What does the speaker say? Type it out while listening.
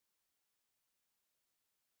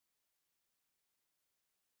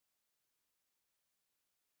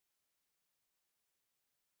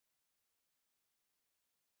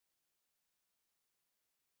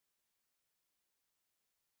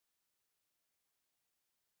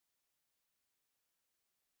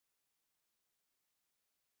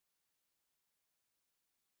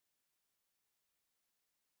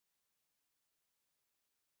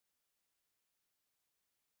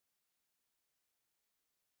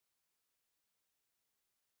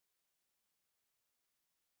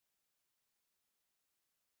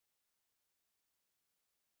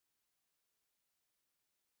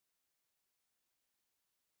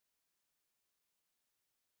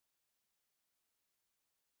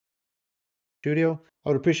Studio. I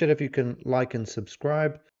would appreciate if you can like and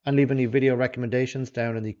subscribe and leave any video recommendations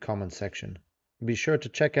down in the comment section. Be sure to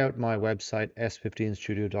check out my website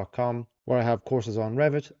s15studio.com where I have courses on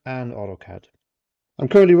Revit and AutoCAD. I'm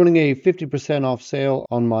currently running a 50% off sale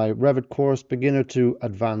on my Revit course, beginner to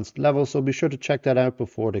advanced level, so be sure to check that out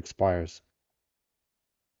before it expires.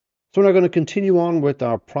 So we're now going to continue on with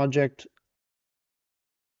our project,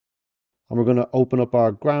 and we're going to open up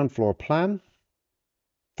our ground floor plan.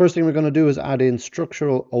 First thing we're going to do is add in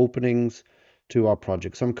structural openings to our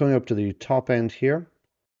project. So I'm coming up to the top end here.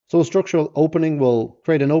 So a structural opening will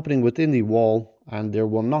create an opening within the wall, and there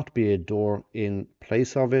will not be a door in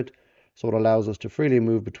place of it. So it allows us to freely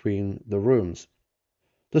move between the rooms.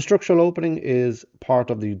 The structural opening is part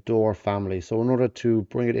of the door family. So in order to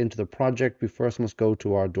bring it into the project, we first must go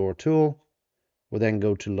to our door tool. We'll then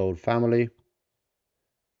go to load family.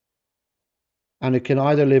 And it can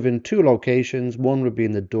either live in two locations. One would be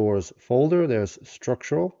in the doors folder. There's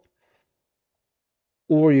structural.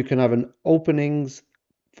 Or you can have an openings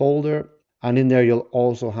folder. And in there, you'll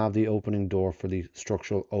also have the opening door for the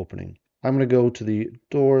structural opening. I'm going to go to the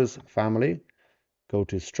doors family, go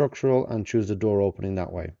to structural and choose the door opening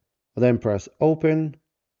that way. I'll then press open,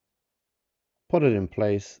 put it in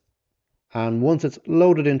place. And once it's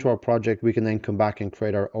loaded into our project, we can then come back and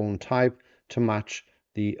create our own type to match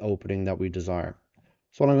the opening that we desire.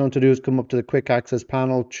 So what I'm going to do is come up to the quick access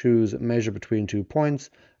panel, choose measure between 2 points,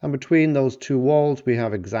 and between those two walls we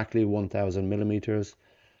have exactly 1000 millimeters,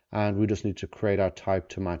 and we just need to create our type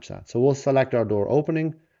to match that. So we'll select our door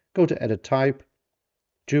opening, go to edit type,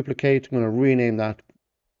 duplicate. I'm going to rename that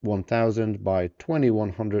 1000 by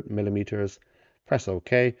 2100 millimeters, press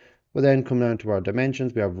OK. We'll then come down to our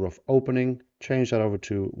dimensions. We have rough opening, change that over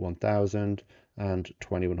to 1000 and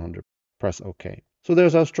 2100, press OK. So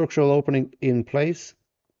there's our structural opening in place.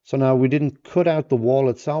 So now we didn't cut out the wall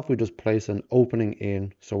itself, we just place an opening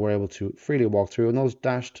in, so we're able to freely walk through, and those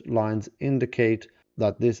dashed lines indicate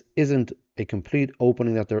that this isn't a complete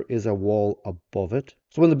opening, that there is a wall above it.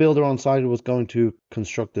 So when the builder on site was going to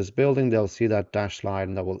construct this building, they'll see that dashed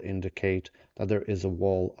line that will indicate that there is a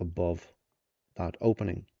wall above that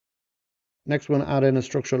opening. Next, we're going to add in a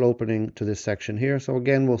structural opening to this section here. So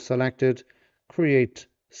again, we'll select it, create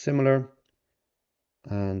similar,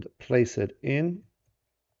 and place it in.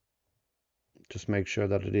 Just make sure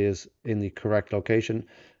that it is in the correct location.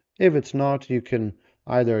 If it's not, you can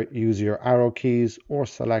either use your arrow keys or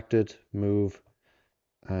select it, move,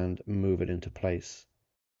 and move it into place.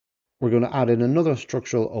 We're going to add in another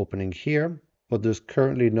structural opening here, but there's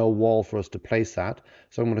currently no wall for us to place that.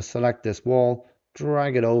 So I'm going to select this wall,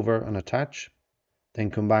 drag it over and attach, then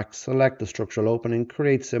come back, select the structural opening,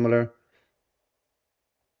 create similar,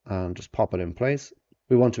 and just pop it in place.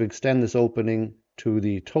 We want to extend this opening to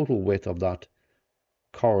the total width of that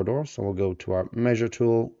corridor. So we'll go to our measure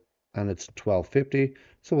tool and it's 1250.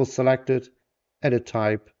 So we'll select it, edit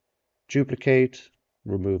type, duplicate,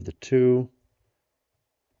 remove the 2,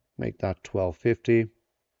 make that 1250.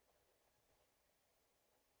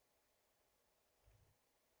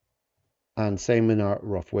 And same in our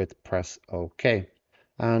rough width, press OK.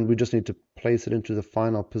 And we just need to place it into the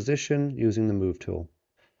final position using the move tool.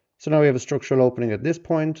 So now we have a structural opening at this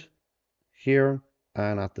point, here,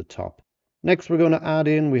 and at the top. Next, we're going to add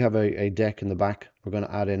in, we have a deck in the back. We're going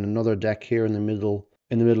to add in another deck here in the middle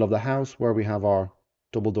of the house where we have our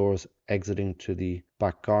double doors exiting to the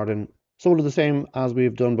back garden. So we'll do the same as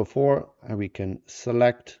we've done before, and we can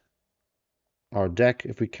select our deck.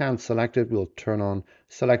 If we can't select it, we'll turn on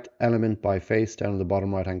select element by face down in the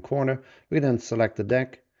bottom right hand corner. We can then select the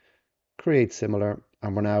deck, create similar,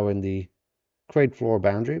 and we're now in the create floor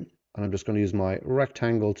boundary. And I'm just going to use my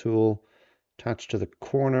rectangle tool, attached to the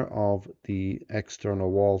corner of the external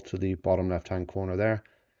wall to the bottom left hand corner there,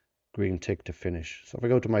 green tick to finish. So if I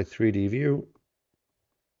go to my 3D view,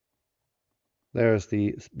 there's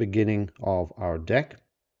the beginning of our deck.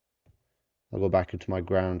 I'll go back into my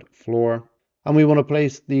ground floor, and we want to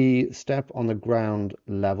place the step on the ground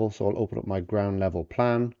level. So I'll open up my ground level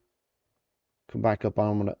plan, come back up, and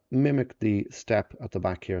I'm going to mimic the step at the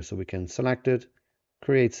back here. So we can select it,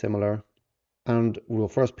 create similar, and we'll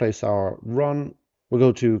first place our run. We'll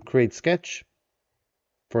go to create sketch.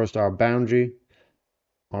 First our boundary,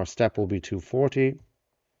 our step will be 240.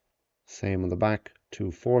 Same on the back,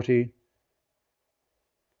 240.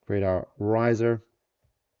 Create our riser,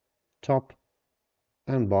 top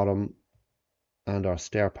and bottom, and our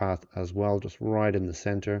stair path as well, just right in the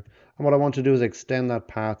center. And what I want to do is extend that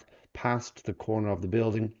path past the corner of the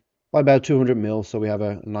building by about 200 mil, so we have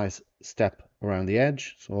a nice step around the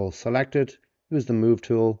edge. So I'll select it, use the move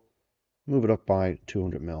tool, move it up by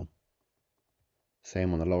 200 mil.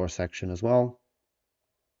 Same on the lower section as well,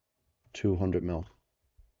 200 mil.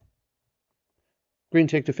 Green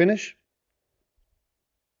tick to finish,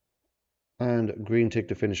 and green tick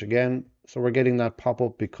to finish again. So we're getting that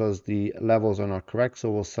pop-up because the levels are not correct,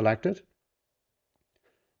 so we'll select it.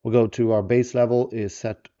 We'll go to our base level is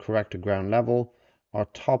set correct to ground level. Our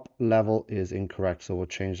top level is incorrect, so we'll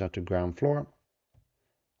change that to ground floor.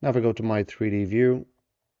 Now if I go to my 3D view,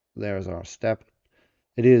 there's our step.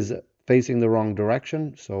 It is facing the wrong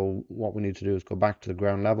direction, so what we need to do is go back to the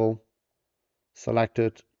ground level, select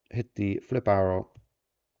it, hit the flip arrow,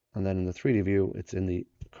 and then in the 3D view, it's in the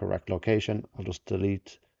correct location. I'll just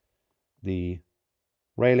delete the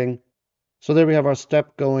railing. So there we have our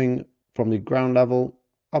step going from the ground level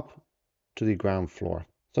up to the ground floor.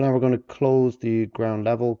 So now we're going to close the ground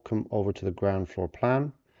level, come over to the ground floor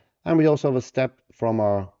plan. And we also have a step from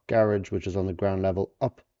our garage, which is on the ground level,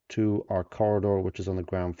 up to our corridor, which is on the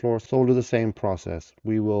ground floor. So we'll do the same process.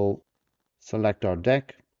 We will select our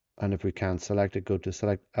deck. And if we can't select it, go to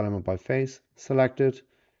select element by face, select it,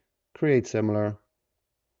 create similar,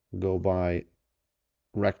 go by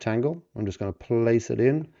rectangle. I'm just going to place it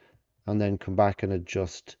in and then come back and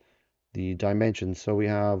adjust the dimensions. So we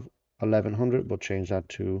have 1100, we'll change that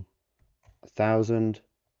to 1000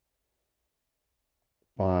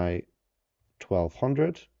 by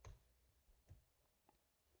 1200.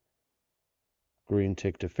 Green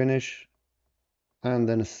tick to finish, and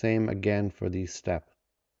then the same again for the step.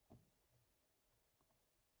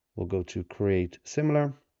 We'll go to create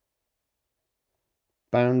similar,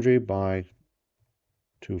 boundary by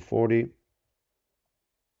 240,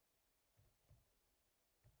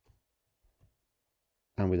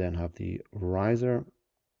 and we then have the riser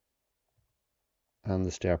and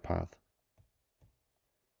the stair path.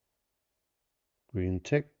 Green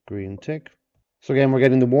tick, green tick. So again, we're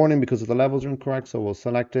getting the warning because of the levels are incorrect, so we'll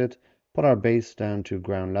select it, put our base down to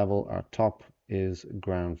ground level, our top is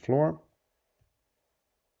ground floor.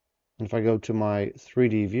 And if I go to my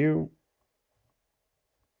 3D view,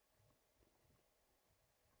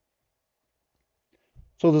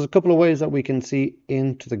 so there's a couple of ways that we can see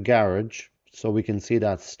into the garage, so we can see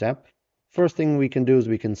that step. First thing we can do is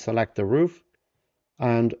we can select the roof.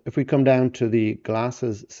 And if we come down to the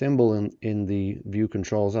glasses symbol in the view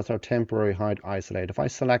controls, that's our temporary hide isolate. If I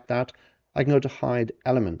select that, I can go to hide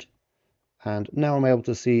element. And now I'm able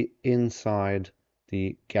to see inside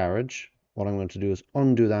the garage. What I'm going to do is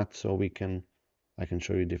undo that so I can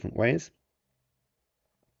show you different ways.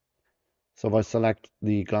 So if I select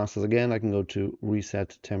the glasses again, I can go to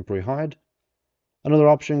reset temporary hide. Another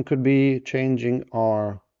option could be changing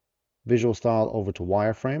our visual style over to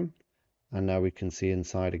wireframe. And now we can see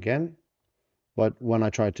inside again. But when I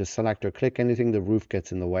try to select or click anything, the roof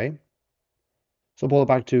gets in the way. So pull it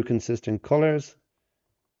back to consistent colors.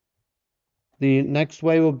 The next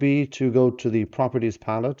way will be to go to the properties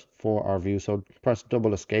palette for our view. So press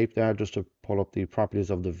double escape there just to pull up the properties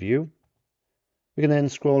of the view. We can then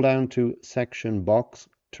scroll down to section box,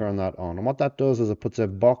 turn that on. And what that does is it puts a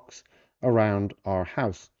box around our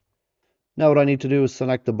house. Now what I need to do is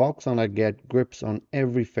select the box and I get grips on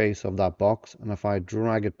every face of that box. And if I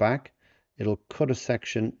drag it back, it'll cut a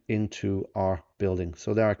section into our building.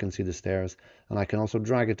 So there I can see the stairs, and I can also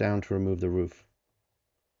drag it down to remove the roof.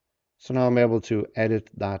 So now I'm able to edit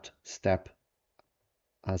that step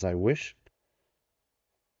as I wish.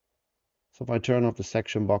 So if I turn off the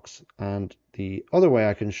section box, and the other way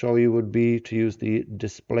I can show you would be to use the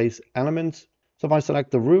displace elements. So if I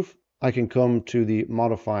select the roof, I can come to the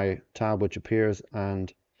modify tab which appears,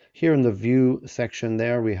 and here in the view section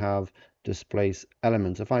there we have displace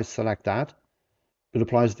elements. If I select that, it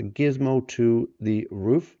applies the gizmo to the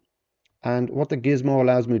roof, and what the gizmo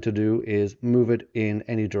allows me to do is move it in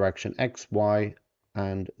any direction, X, Y,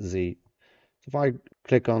 and Z. So if I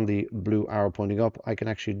click on the blue arrow pointing up, I can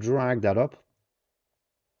actually drag that up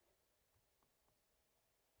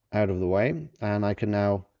out of the way, and I can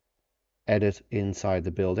now edit inside the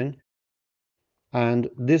building. And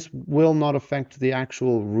this will not affect the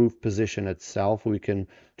actual roof position itself. We can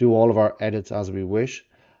do all of our edits as we wish.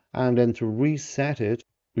 And then to reset it,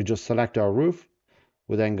 we just select our roof.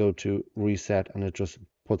 We then go to reset, and it just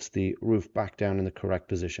puts the roof back down in the correct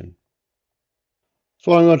position.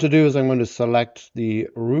 So what I'm going to do is I'm going to select the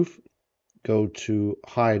roof, go to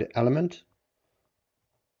hide element,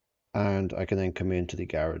 and I can then come into the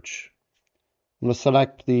garage. I'm going to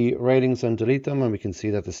select the railings and delete them, and we can see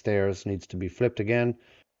that the stairs needs to be flipped again.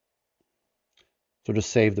 So just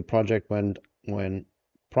save the project when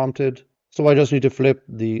prompted. So I just need to flip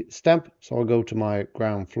the step. So I'll go to my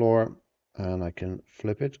ground floor and I can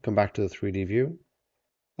flip it, come back to the 3D view.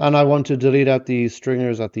 And I want to delete out the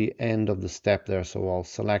stringers at the end of the step there. So I'll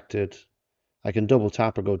select it. I can double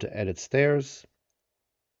tap or go to edit stairs.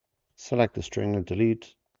 Select the stringer,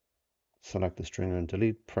 delete. Select the stringer and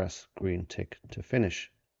delete. Press green tick to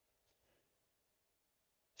finish.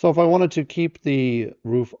 So if I wanted to keep the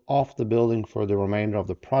roof off the building for the remainder of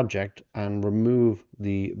the project and remove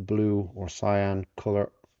the blue or cyan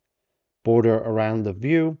color border around the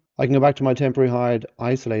view, I can go back to my temporary hide,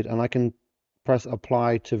 isolate, and I can press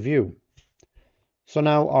apply to view. So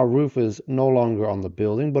now our roof is no longer on the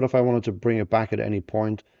building, but if I wanted to bring it back at any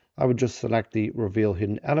point, I would just select the reveal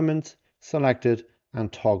hidden element, select it,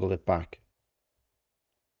 and toggle it back.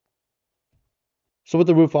 So with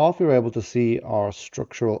the roof off, we were able to see our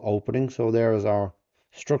structural opening. So there is our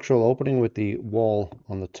structural opening with the wall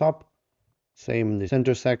on the top, same in the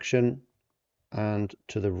center section and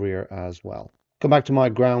to the rear as well. Go back to my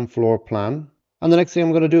ground floor plan. And the next thing I'm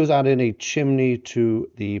going to do is add in a chimney to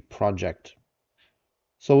the project.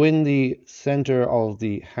 So in the center of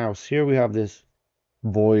the house here, we have this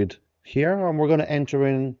void here, and we're going to enter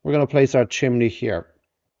in, we're going to place our chimney here.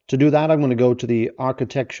 To do that, I'm going to go to the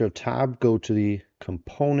Architecture tab, go to the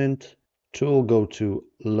Component tool, go to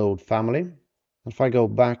Load Family. If I go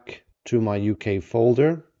back to my UK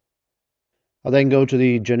folder, I'll then go to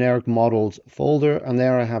the Generic Models folder, and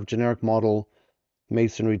there I have Generic Model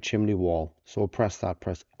Masonry Chimney Wall. So I'll press that,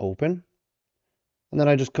 press Open. And then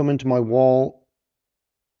I just come into my wall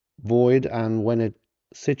void, and when it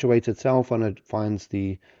situates itself and it finds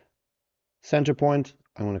the center point,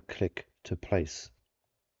 I'm going to click to place.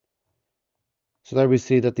 So there we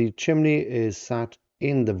see that the chimney is sat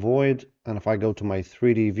in the void, and if I go to my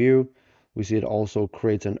 3D view, we see it also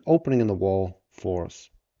creates an opening in the wall for us.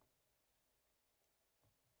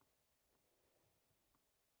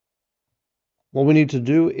 What we need to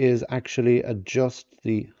do is actually adjust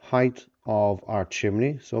the height of our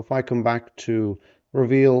chimney. So if I come back to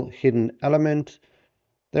reveal hidden element,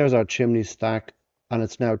 there's our chimney stack, and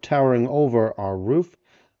it's now towering over our roof.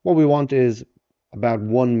 What we want is about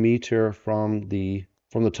 1 meter from the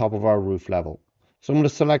top of our roof level. So I'm going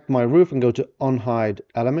to select my roof and go to unhide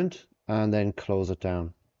element and then close it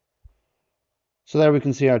down. So there we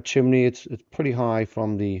can see our chimney. It's pretty high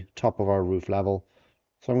from the top of our roof level.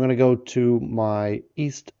 So I'm going to go to my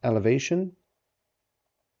east elevation.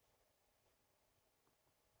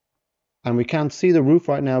 And we can't see the roof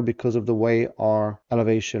right now because of the way our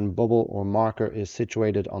elevation bubble or marker is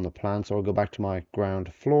situated on the plan. So I'll go back to my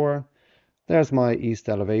ground floor. There's my east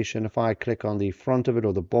elevation. If I click on the front of it,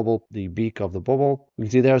 or the bubble, the beak of the bubble, you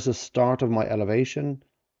can see there's the start of my elevation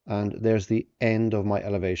and there's the end of my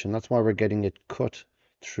elevation. That's why we're getting it cut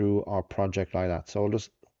through our project like that. So I'll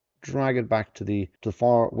just drag it back to the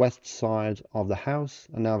far west side of the house.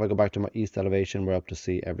 And now if I go back to my east elevation, we're able to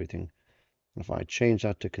see everything. If I change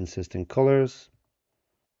that to consistent colors.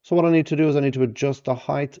 So what I need to do is I need to adjust the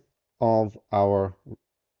height of our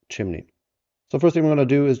chimney. So first thing we're going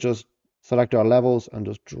to do is just select our levels and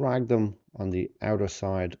just drag them on the outer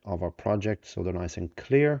side of our project so they're nice and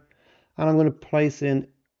clear. And I'm going to place in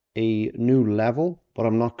a new level, but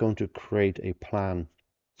I'm not going to create a plan.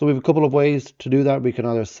 So we have a couple of ways to do that. We can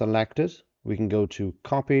either select it, we can go to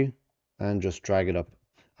copy and just drag it up.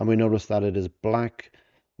 And we notice that it is black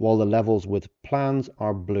while the levels with plans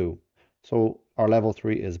are blue. So our level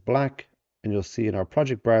 3 is black, and you'll see in our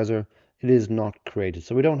project browser, it is not created.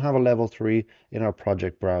 So we don't have a level 3 in our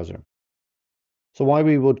project browser. So why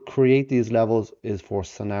we would create these levels is for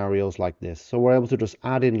scenarios like this. So we're able to just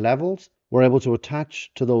add in levels. We're able to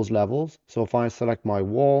attach to those levels. So if I select my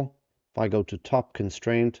wall, if I go to top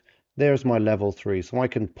constraint, there's my level 3. So I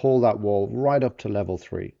can pull that wall right up to level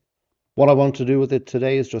 3. What I want to do with it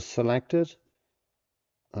today is just select it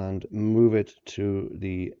and move it to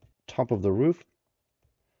the top of the roof,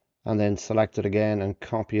 and then select it again and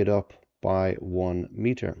copy it up by 1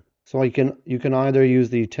 meter. So you can either use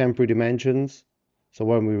the temporary dimensions. So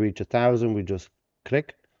when we reach 1,000, we just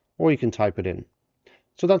click, or you can type it in.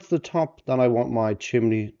 So that's the top that I want my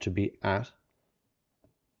chimney to be at.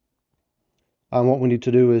 And what we need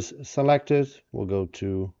to do is select it. We'll go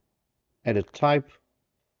to edit type.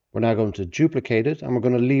 We're now going to duplicate it, and we're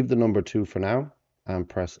going to leave the number 2 for now and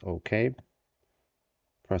press OK.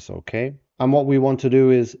 Press OK. And what we want to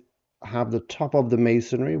do is have the top of the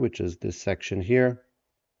masonry, which is this section here,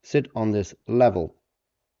 sit on this level.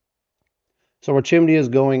 So our chimney is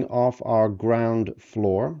going off our ground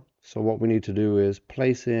floor. So what we need to do is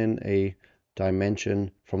place in a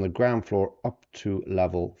dimension from the ground floor up to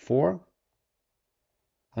level 4.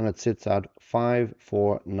 And it sits at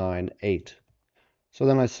 5498. So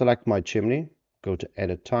then I select my chimney, go to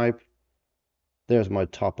edit type. There's my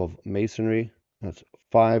top of masonry. That's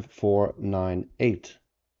 5498.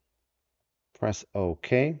 Press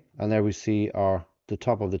OK, and there we see the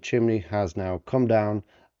top of the chimney has now come down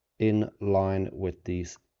in line with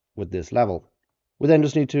this level. We then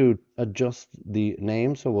just need to adjust the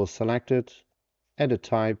name, so we'll select it, edit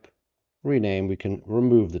type, rename. We can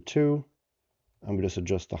remove the 2, and we just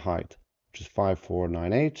adjust the height, which is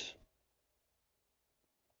 5498.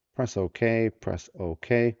 Press OK, press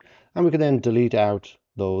OK, and we can then delete out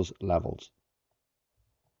those levels.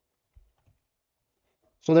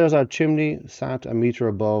 So there's our chimney sat a meter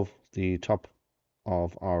above the top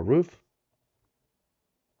of our roof.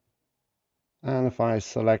 And if I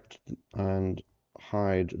select and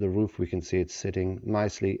hide the roof, we can see it's sitting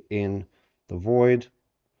nicely in the void.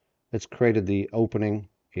 It's created the opening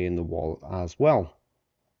in the wall as well.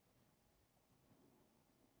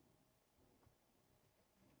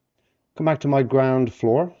 Come back to my ground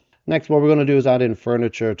floor. Next, what we're going to do is add in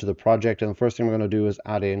furniture to the project, and the first thing we're going to do is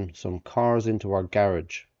add in some cars into our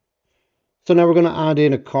garage. So now we're going to add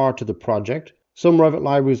in a car to the project. Some Revit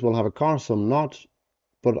libraries will have a car, some not,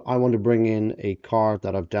 but I want to bring in a car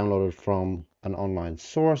that I've downloaded from an online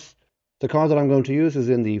source. The car that I'm going to use is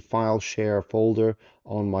in the file share folder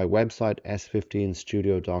on my website,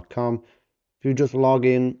 s15studio.com. If you just log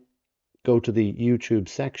in, go to the YouTube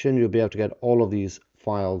section, you'll be able to get all of these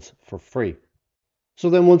files for free. So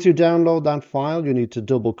then once you download that file, you need to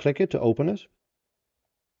double click it to open it.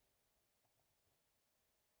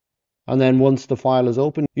 And then once the file is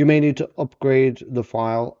open, you may need to upgrade the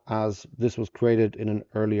file as this was created in an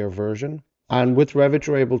earlier version. And with Revit,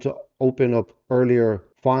 you're able to open up earlier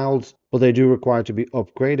files, but they do require to be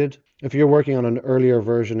upgraded. If you're working on an earlier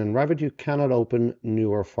version in Revit, you cannot open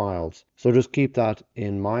newer files. So just keep that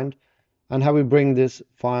in mind. And how we bring this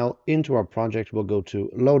file into our project, we'll go to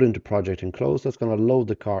load into project and close. That's going to load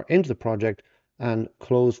the car into the project and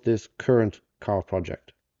close this current car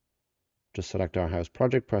project. Just select our house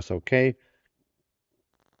project, press OK.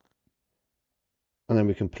 And then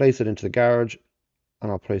we can place it into the garage, and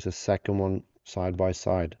I'll place a second one side by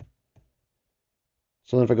side.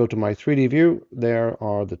 So then if I go to my 3D view, there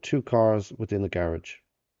are the 2 cars within the garage.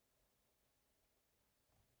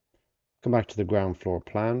 Come back to the ground floor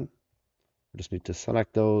plan. We just need to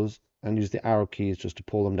select those and use the arrow keys just to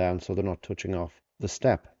pull them down so they're not touching off the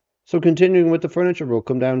step. So continuing with the furniture, we'll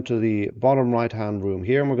come down to the bottom right hand room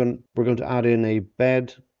here, and we're going to add in a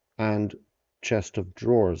bed and chest of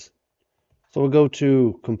drawers. So we'll go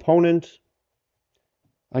to component,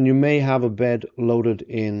 and you may have a bed loaded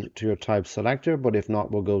into your type selector, but if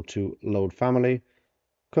not, we'll go to load family,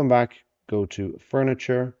 come back, go to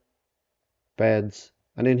furniture, beds,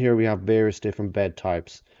 and in here we have various different bed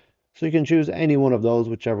types. So you can choose any one of those,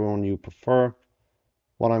 whichever one you prefer.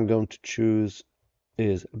 What I'm going to choose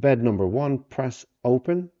is bed number 1, press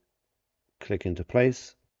open, click into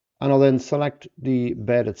place, and I'll then select the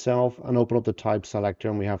bed itself and open up the type selector,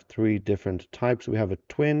 and we have 3 different types. We have a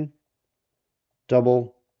twin,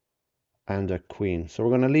 double, and a queen. So we're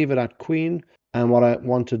going to leave it at queen, and what I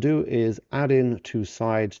want to do is add in 2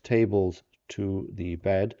 side tables to the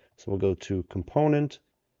bed. So we'll go to component,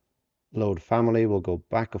 load family, we'll go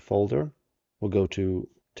back a folder, we'll go to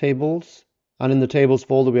tables, and in the tables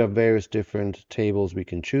folder we have various different tables we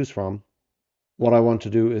can choose from. What I want to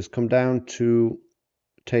do is come down to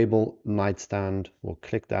table nightstand, we'll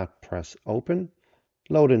click that, press open,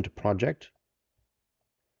 load into project.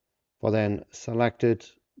 We'll then select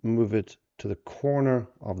it, move it to the corner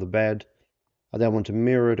of the bed. I then want to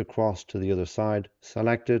mirror it across to the other side,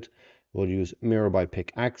 select it, we'll use mirror by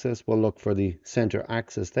pick axis, we'll look for the center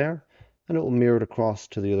axis there, and it will mirror it across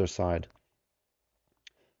to the other side.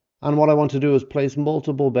 And what I want to do is place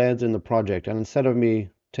multiple beds in the project, and instead of me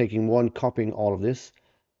taking one, copying all of this,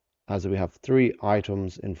 as we have 3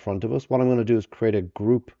 items in front of us, what I'm going to do is create a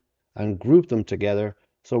group and group them together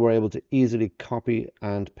so we're able to easily copy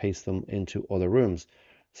and paste them into other rooms.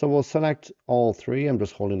 So we'll select all 3. I'm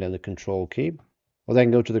just holding down the control key. We'll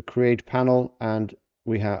then go to the create panel, and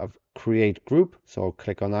we have create group, so I'll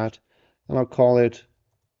click on that and I'll call it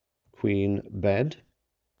queen bed,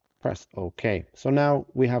 press OK. So now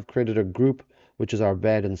we have created a group, which is our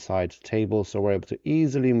bed and side table, so we're able to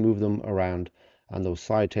easily move them around, and those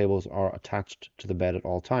side tables are attached to the bed at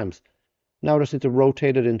all times. Now I just need to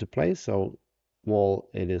rotate it into place. So while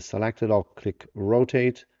it is selected, I'll click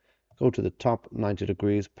rotate, go to the top 90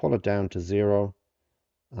 degrees, pull it down to 0,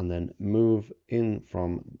 and then move in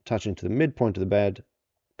from attaching to the midpoint of the bed,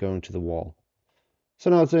 going to the wall. So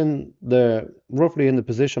now it's roughly in the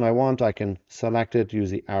position I want. I can select it, use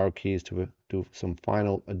the arrow keys to do some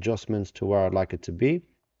final adjustments to where I'd like it to be.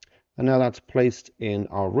 And now that's placed in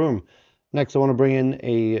our room. Next, I want to bring in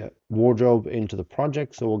a wardrobe into the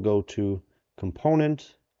project. So we'll go to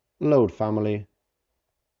component, load family,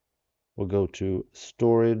 we'll go to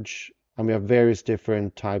storage, and we have various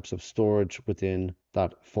different types of storage within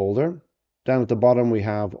that folder. Down at the bottom we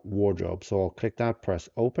have wardrobe, so I'll click that, press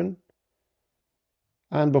open,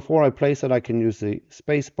 and before I place it I can use the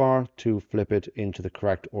space bar to flip it into the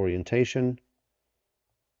correct orientation.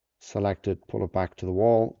 Select it, pull it back to the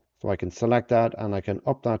wall, so I can select that and I can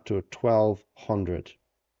up that to 1200.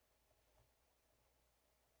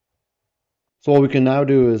 So what we can now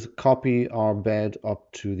do is copy our bed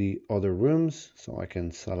up to the other rooms. So I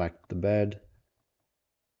can select the bed,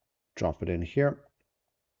 drop it in here,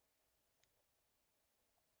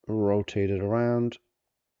 rotate it around,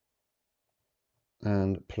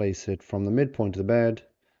 and place it from the midpoint of the bed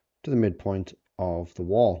to the midpoint of the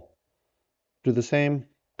wall. Do the same,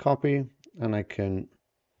 copy, and I can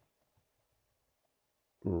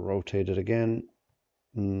rotate it again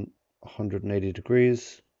 180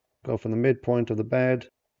 degrees, go from the midpoint of the bed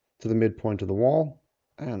to the midpoint of the wall,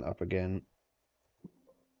 and up again.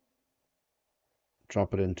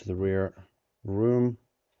 Drop it into the rear room,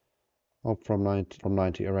 up from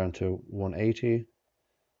 90 around to 180,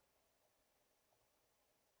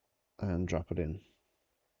 and drop it in.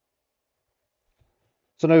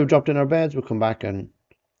 So now we've dropped in our beds, we'll come back and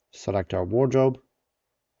select our wardrobe.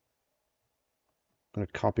 I'm going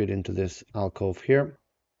to copy it into this alcove here.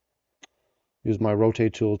 Use my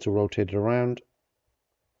rotate tool to rotate it around.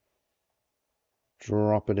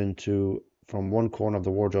 Drop it into from one corner of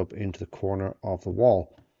the wardrobe into the corner of the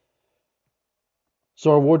wall.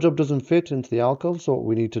 So our wardrobe doesn't fit into the alcove, so what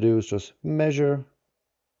we need to do is just measure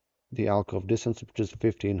the alcove distance, which is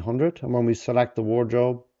 1500, and when we select the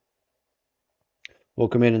wardrobe, we'll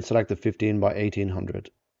come in and select the 15 by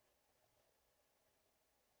 1800,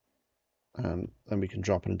 and then we can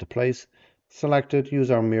drop it into place. Select it,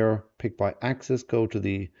 use our mirror, pick by axis, go to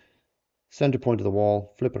the center point of the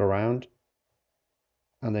wall, flip it around,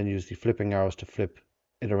 and then use the flipping arrows to flip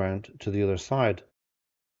it around to the other side.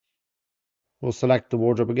 We'll select the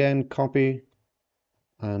wardrobe again, copy,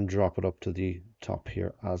 and drop it up to the top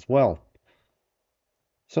here as well.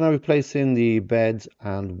 So now we place in the beds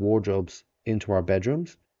and wardrobes into our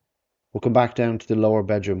bedrooms. We'll come back down to the lower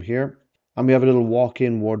bedroom here, and we have a little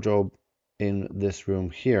walk-in wardrobe in this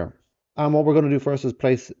room here. And what we're going to do first is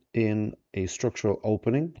place in a structural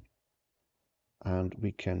opening, and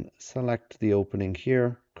we can select the opening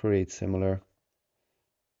here, create similar,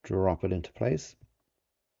 drop it into place.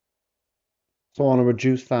 So I want to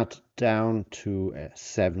reduce that down to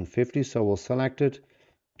 750, so we'll select it,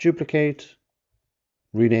 duplicate,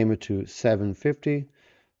 rename it to 750,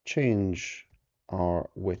 change our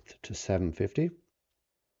width to 750,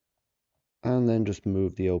 and then just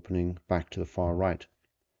move the opening back to the far right.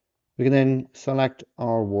 We can then select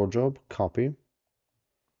our wardrobe, copy,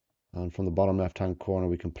 and from the bottom left hand corner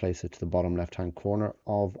we can place it to the bottom left hand corner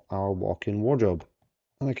of our walk-in wardrobe.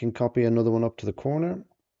 And I can copy another one up to the corner,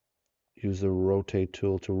 use the rotate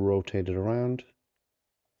tool to rotate it around,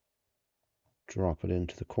 drop it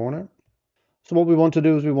into the corner. So what we want to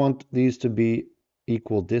do is we want these to be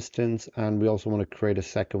equal distance, and we also want to create a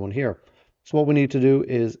second one here. So what we need to do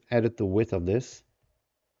is edit the width of this.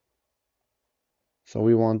 So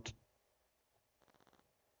we want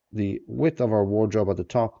the width of our wardrobe at the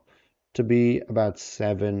top to be about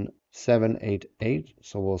 788.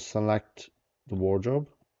 So we'll select the wardrobe,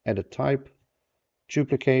 edit type,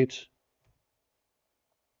 duplicate,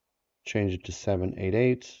 change it to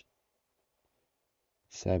 788,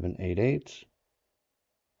 788,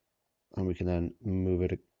 and we can then move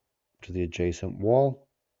it to the adjacent wall.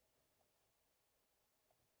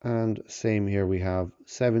 And same here, we have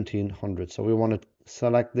 1700. So we want to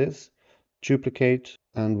select this, duplicate,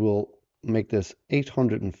 and we'll make this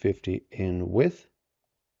 850 in width.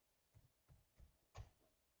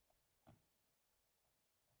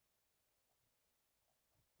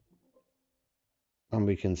 And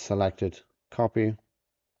we can select it, copy,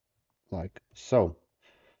 like so.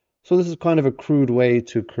 So this is kind of a crude way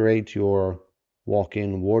to create your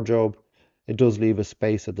walk-in wardrobe. It does leave a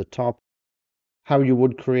space at the top. How you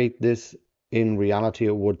would create this in reality,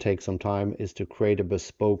 it would take some time, is to create a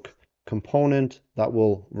bespoke component that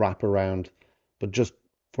will wrap around. But just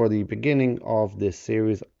for the beginning of this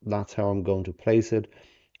series, that's how I'm going to place it.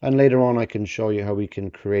 And later on, I can show you how we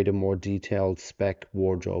can create a more detailed spec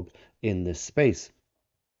wardrobe in this space.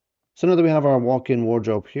 So now that we have our walk-in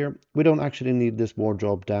wardrobe here, we don't actually need this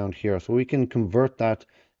wardrobe down here. So we can convert that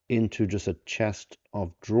into just a chest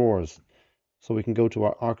of drawers. So we can go to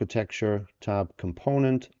our architecture tab,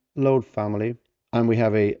 component, load family, and we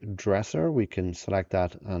have a dresser. We can select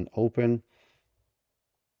that and open.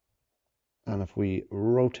 And if we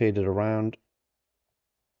rotate it around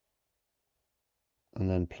and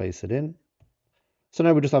then place it in. So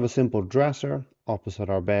now we just have a simple dresser opposite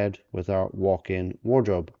our bed with our walk-in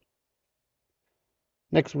wardrobe.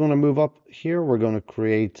 Next, we're going to move up here. We're going to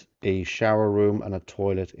create a shower room and a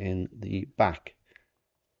toilet in the back.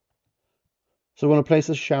 So we're going to place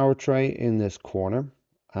a shower tray in this corner.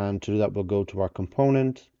 And to do that, we'll go to our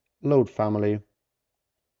component, load family,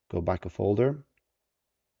 go back a folder.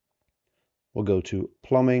 We'll go to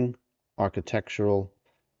plumbing, architectural,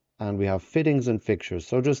 and we have fittings and fixtures.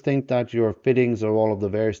 So just think that your fittings are all of the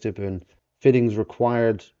various different fittings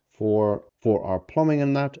required for our plumbing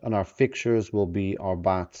and that, and our fixtures will be our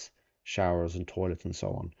baths, showers, and toilets, and so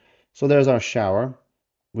on. So there's our shower.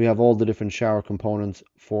 We have all the different shower components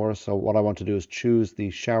for us. So what I want to do is choose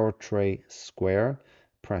the shower tray square,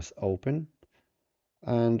 press open.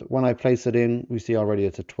 And when I place it in, we see already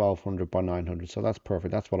it's a 1200 by 900. So that's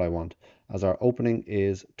perfect. That's what I want, as our opening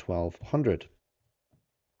is 1200.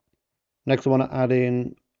 Next, I want to add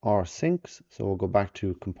in our sinks. So we'll go back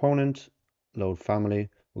to component, load family.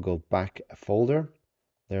 We'll go back a folder.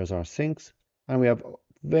 There's our sinks. And we have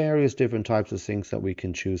various different types of sinks that we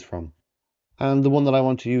can choose from. And the one that I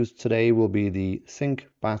want to use today will be the sink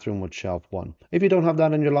bathroom with shelf one. If you don't have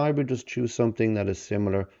that in your library, just choose something that is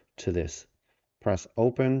similar to this. Press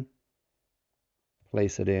open,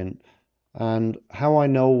 place it in. And how I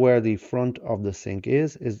know where the front of the sink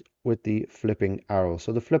is with the flipping arrows.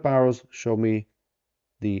 So the flip arrows show me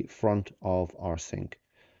the front of our sink.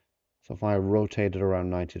 So if I rotate it around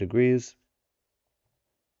 90 degrees,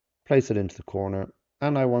 place it into the corner,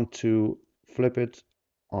 and I want to flip it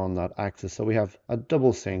on that axis. So we have a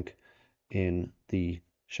double sink in the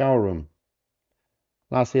shower room.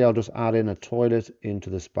 Lastly, I'll just add in a toilet into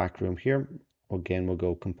this back room here. Again, we'll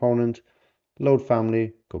go component, load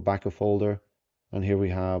family, go back a folder, and here we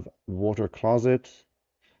have water closet,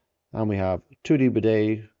 and we have 2D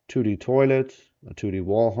bidet, 2D toilet, a 2D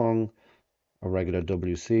wall hung, a regular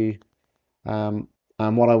WC. And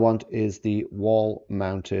what I want is the wall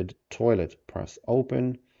mounted toilet. Press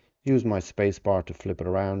open, use my space bar to flip it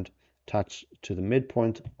around, attach to the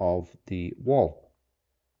midpoint of the wall.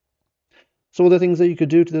 So other things that you could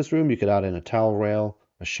do to this room, you could add in a towel rail,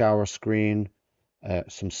 a shower screen,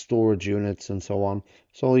 some storage units, and so on.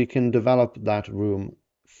 So you can develop that room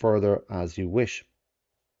further as you wish.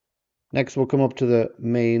 Next, we'll come up to the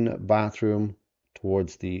main bathroom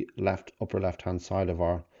towards the upper left hand side of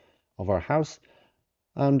our house.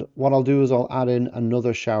 And what I'll do is I'll add in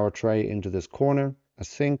another shower tray into this corner, a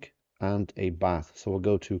sink, and a bath. So we'll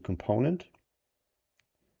go to component.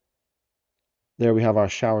 There we have our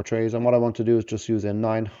shower trays, and what I want to do is just use a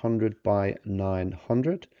 900 by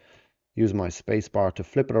 900. Use my space bar to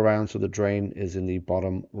flip it around so the drain is in the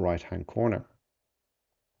bottom right hand corner.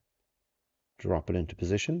 Drop it into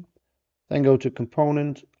position. Then go to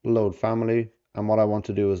component, load family, and what I want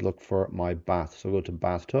to do is look for my bath. So go to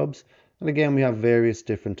bathtubs, and again we have various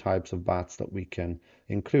different types of baths that we can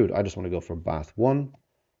include. I just want to go for bath 1,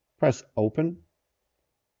 press open,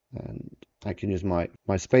 and I can use my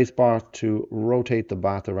space bar to rotate the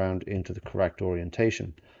bath around into the correct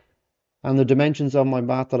orientation. And the dimensions of my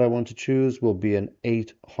bath that I want to choose will be an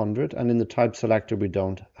 800, and in the type selector we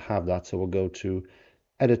don't have that, so we'll go to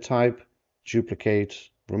edit type, duplicate,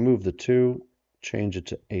 remove the 2, change it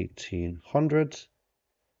to 1800,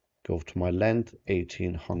 go to my length,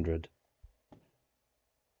 1800.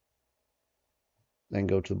 Then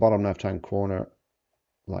go to the bottom left hand corner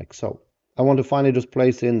like so. I want to finally just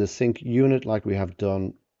place in the sink unit like we have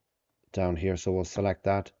done down here. So we'll select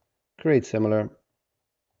that, create similar,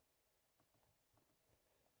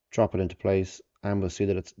 drop it into place, and we'll see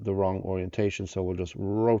that it's the wrong orientation. So we'll just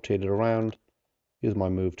rotate it around, use my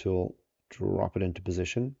move tool, drop it into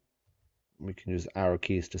position. We can use arrow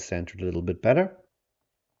keys to center it a little bit better.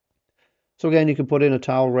 So again, you can put in a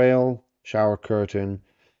towel rail, shower curtain,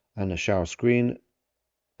 and a shower screen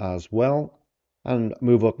as well, and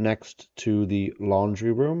move up next to the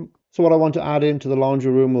laundry room. So what I want to add into the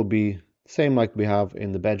laundry room will be the same like we have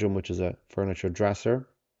in the bedroom, which is a furniture dresser.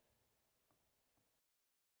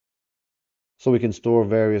 So we can store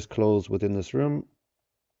various clothes within this room.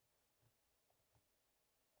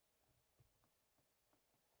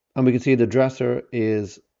 And we can see the dresser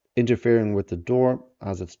is interfering with the door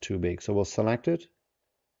as it's too big. So we'll select it,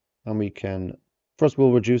 and we can, first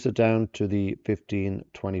we'll reduce it down to the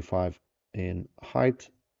 1525 in height,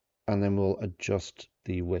 and then we'll adjust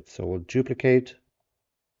the width. So we'll duplicate.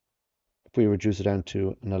 If we reduce it down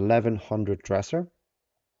to an 1100 dresser,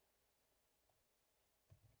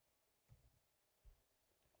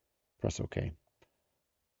 press OK.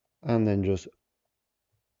 And then just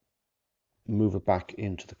move it back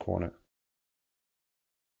into the corner.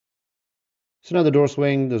 So now the door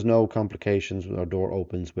swing, there's no complications. Our door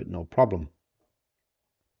opens with no problem.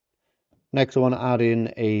 Next, I want to add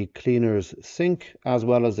in a cleaner's sink as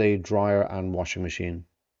well as a dryer and washing machine.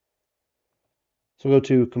 So we'll go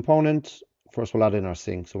to component. First, we'll add in our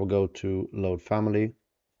sink. So we'll go to load family,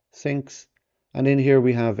 sinks. And in here,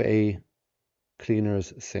 we have a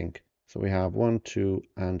cleaner's sink. So we have 1, 2,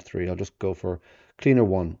 and 3. I'll just go for cleaner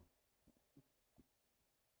 1.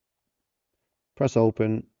 Press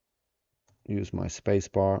open, use my space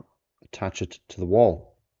bar, attach it to the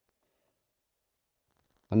wall.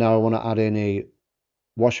 And now I want to add in a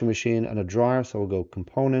washing machine and a dryer. So we'll go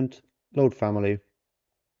component, load family.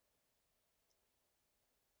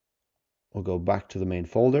 We'll go back to the main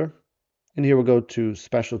folder. In here, we'll go to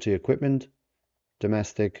specialty equipment,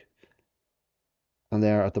 domestic. And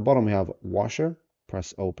there at the bottom, we have washer.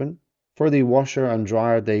 Press open. For the washer and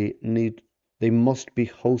dryer, they must be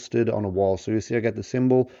hosted on a wall. So you see I get the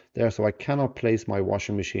symbol there. So I cannot place my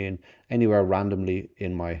washing machine anywhere randomly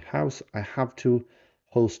in my house. I have to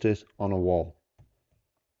host it on a wall.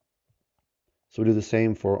 So we do the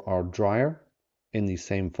same for our dryer in the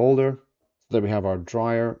same folder. So there we have our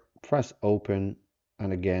dryer. Press open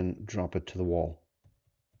and again drop it to the wall.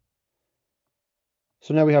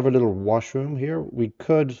 So now we have a little washroom here. We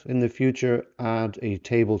could in the future add a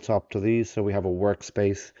tabletop to these so we have a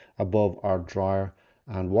workspace above our dryer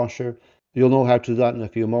and washer. You'll know how to do that in a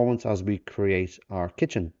few moments as we create our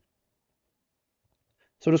kitchen.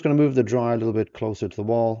 So I'm just going to move the dryer a little bit closer to the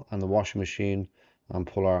wall and the washing machine and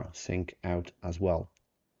pull our sink out as well.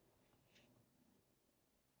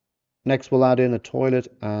 Next, we'll add in a toilet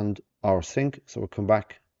and our sink. So we'll come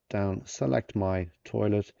back down, select my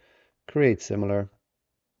toilet, create similar,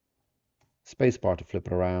 spacebar to flip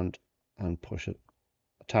it around and push it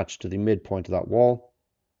attached to the midpoint of that wall.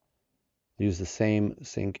 Use the same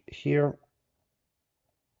sink here.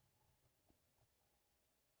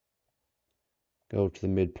 Go to the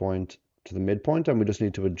midpoint, and we just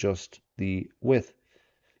need to adjust the width.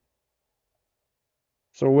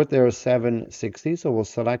 So our width there is 760, so we'll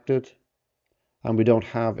select it. And we don't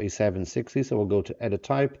have a 760, so we'll go to edit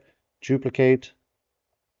type, duplicate,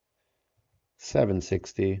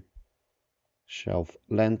 760, shelf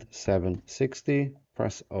length 760,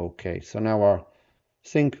 press OK. So now our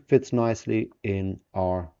sink fits nicely in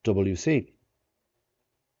our WC.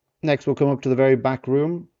 Next, we'll come up to the very back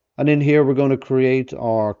room. And in here, we're going to create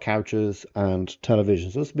our couches and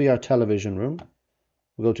televisions. So this will be our television room.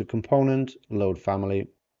 We'll go to component, load family.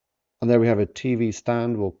 And there we have a TV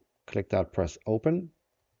stand. We'll click that, press open,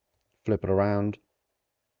 flip it around.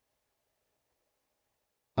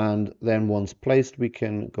 And then once placed, we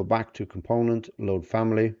can go back to component, load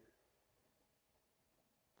family.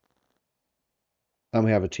 And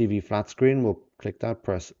we have a TV flat screen. We'll click that,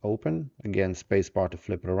 press open. Again, spacebar to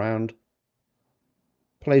flip it around.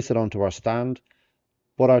 Place it onto our stand.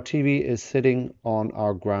 But our TV is sitting on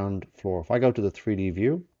our ground floor. If I go to the 3D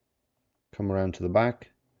view, come around to the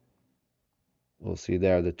back, we'll see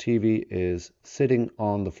there the TV is sitting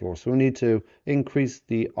on the floor. So we need to increase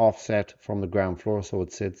the offset from the ground floor so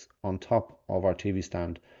it sits on top of our TV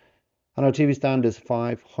stand. And our TV stand is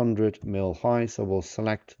 500 mil high, so we'll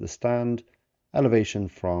select the stand, elevation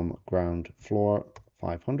from ground floor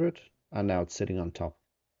 500, and now it's sitting on top.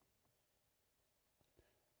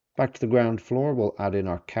 Back to the ground floor, we'll add in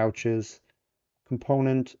our couches,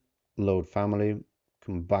 component, load family,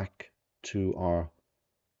 come back to our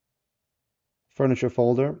furniture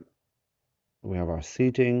folder. We have our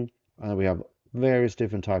seating, and we have various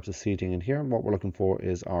different types of seating in here. What we're looking for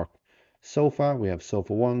is our sofa. We have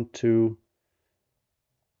sofa 1, 2,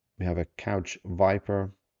 we have a couch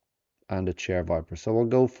Viper and a chair Viper. So we'll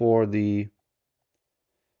go for the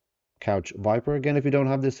couch Viper. Again, if you don't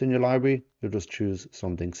have this in your library, you'll just choose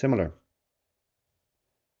something similar. I'm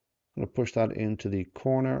going to push that into the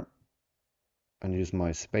corner and use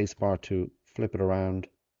my space bar to flip it around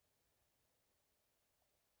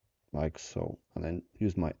like so, and then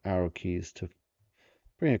use my arrow keys to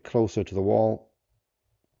bring it closer to the wall.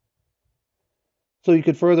 So you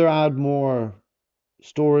could further add more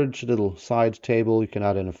storage, a little side table, you can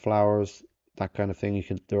add in flowers, that kind of thing.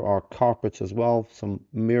 There are carpets as well, some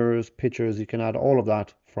mirrors, pictures, you can add all of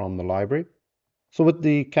that from the library. So with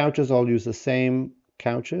the couches, I'll use the same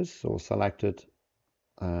couches, so select it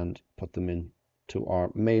and put them into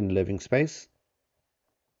our main living space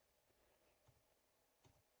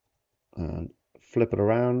and flip it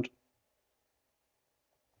around.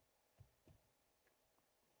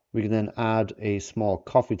 We can then add a small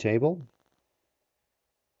coffee table.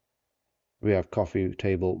 We have coffee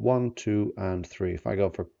table 1, 2, and 3. If I go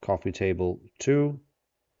for coffee table 2,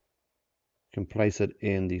 can place it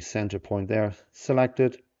in the center point there, select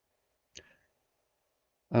it,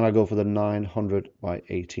 and I go for the 900 by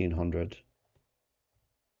 1800.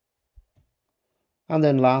 And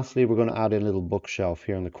then lastly, we're going to add in a little bookshelf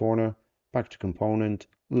here in the corner. Back to component,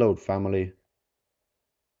 load family,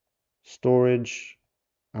 storage,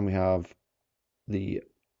 and we have the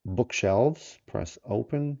bookshelves. Press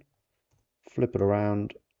open, flip it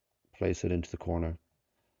around, place it into the corner.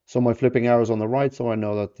 So my flipping arrow is on the right, so I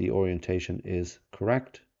know that the orientation is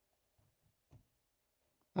correct.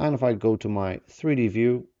 And if I go to my 3D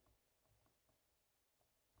view,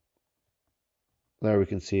 there we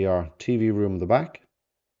can see our TV room in the back,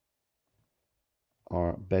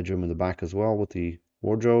 our bedroom in the back as well with the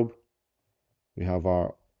wardrobe. We have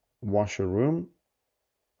our washer room.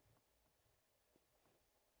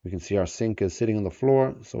 We can see our sink is sitting on the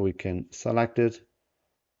floor, so we can select it,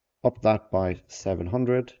 up that by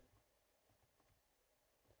 700.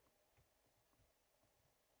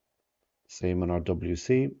 Same on our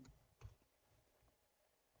WC.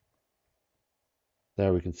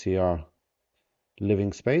 There we can see our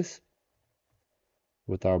living space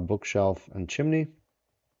with our bookshelf and chimney.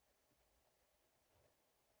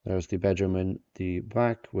 There's the bedroom in the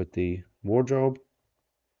back with the wardrobe,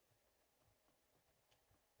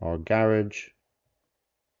 our garage,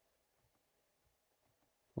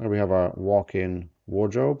 where we have our walk-in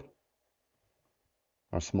wardrobe,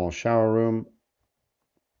 our small shower room,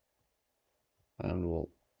 and we'll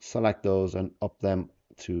select those and up them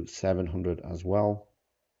to 700 as well.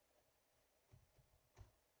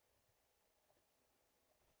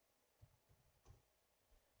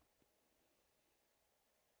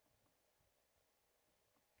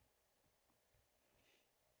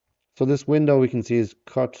 So this window we can see is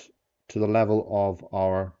cut to the level of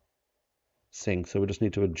our sink, so we just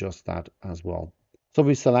need to adjust that as well. So if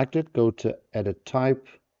we select it, go to edit type,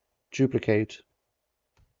 duplicate,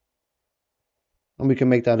 and we can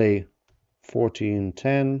make that a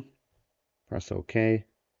 1410, press OK.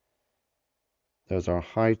 There's our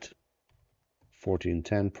height,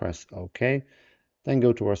 1410, press OK. Then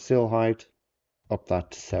go to our sill height, up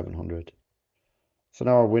that to 700. So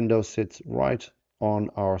now our window sits right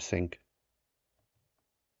on our sink.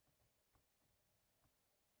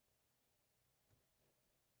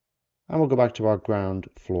 And we'll go back to our ground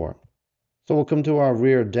floor. So we'll come to our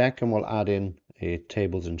rear deck and we'll add in a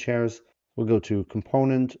tables and chairs. We'll go to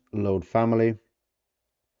component, load family,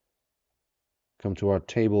 come to our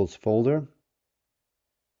tables folder.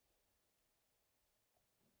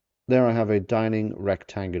 There I have a dining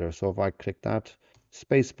rectangular. So if I click that,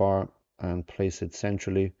 spacebar, and place it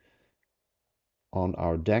centrally on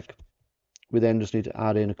our deck, we then just need to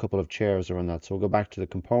add in a couple of chairs around that. So we'll go back to the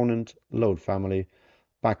component, load family,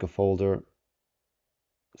 back a folder,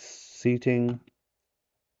 seating.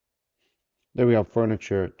 There we have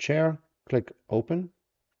furniture chair. Click open,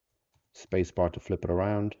 spacebar to flip it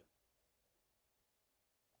around.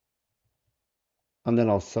 And then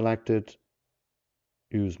I'll select it,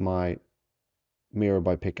 use my mirror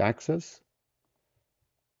by pick axis.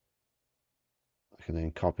 I can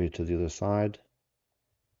then copy it to the other side.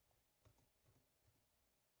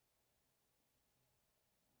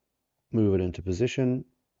 Move it into position.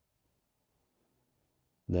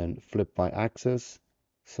 Then flip by axis,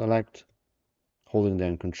 select, holding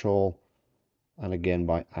down Control, and again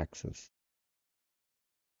by axis.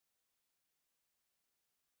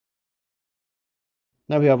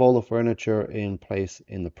 Now we have all the furniture in place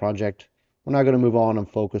in the project. We're now going to move on and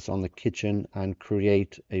focus on the kitchen and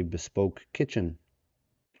create a bespoke kitchen.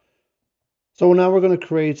 So now we're going to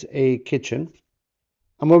create a kitchen.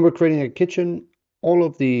 And when we're creating a kitchen, all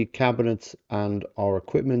of the cabinets and our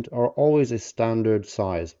equipment are always a standard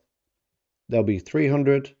size. They'll be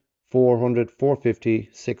 300, 400, 450,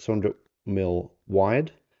 600 mil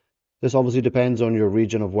wide. This obviously depends on your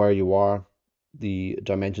region of where you are. The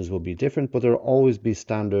dimensions will be different, but there will always be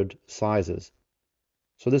standard sizes.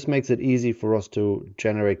 So this makes it easy for us to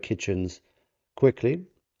generate kitchens quickly.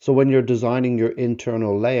 So when you're designing your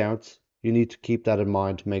internal layouts, you need to keep that in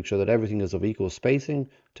mind to make sure that everything is of equal spacing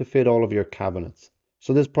to fit all of your cabinets.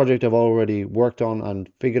 So this project I've already worked on and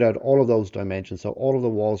figured out all of those dimensions. So all of the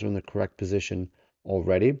walls are in the correct position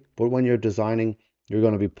already. But when you're designing, you're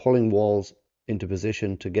going to be pulling walls into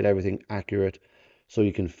position to get everything accurate so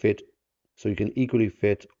you can equally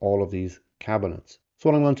fit all of these cabinets. So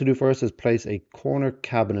what I'm going to do first is place a corner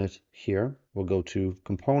cabinet here. We'll go to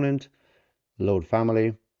component, load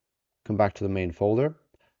family, come back to the main folder,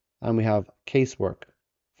 and we have casework.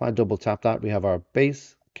 If I double tap that, we have our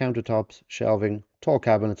base, countertops, shelving, tall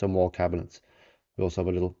cabinets and wall cabinets. We also have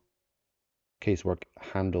a little casework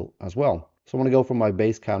handle as well. So I'm going to go for my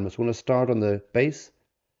base cabinets. We're going to start on the base.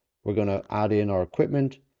 We're going to add in our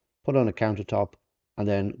equipment, put on a countertop, and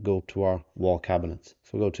then go to our wall cabinets.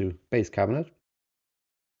 So we'll go to base cabinet.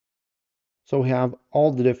 So we have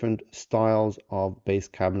all the different styles of base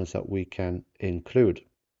cabinets that we can include.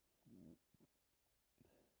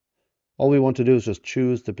 All we want to do is just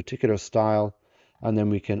choose the particular style, and then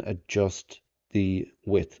we can adjust the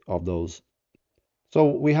width of those.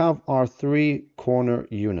 So we have our 3 corner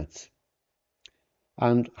units.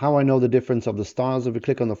 And how I know the difference of the styles, if we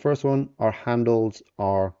click on the first one, our handles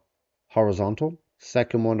are horizontal.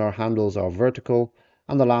 Second one, our handles are vertical.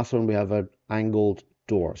 And the last one, we have an angled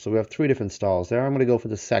door. So we have 3 different styles there. I'm going to go for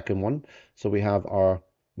the second one. So we have our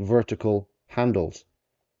vertical handles.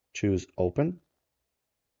 Choose open.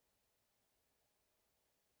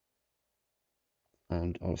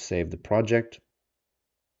 And I'll save the project.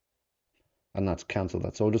 And that's cancelled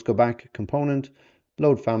that. So I'll just go back, component,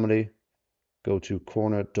 load family, go to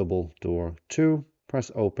corner double door 2,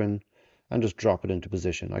 press open, and just drop it into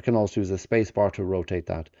position. I can also use the space bar to rotate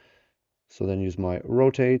that. So then use my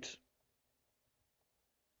rotate,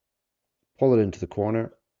 pull it into the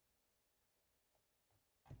corner.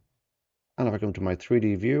 And if I come to my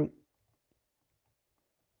 3D view,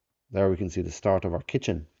 there we can see the start of our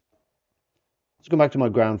kitchen. Let's go back to my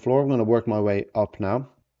ground floor. I'm going to work my way up now.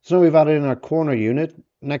 So now we've added in our corner unit.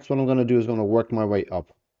 Next, what I'm going to do is going to work my way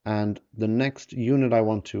up. And the next unit I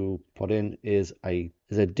want to put in is a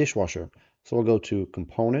dishwasher. So we'll go to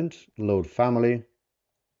component, load family.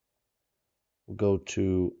 We'll go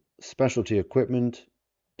to specialty equipment,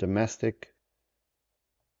 domestic.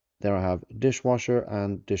 There I have dishwasher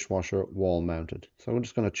and dishwasher wall mounted. So I'm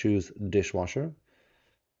just going to choose dishwasher.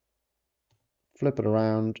 Flip it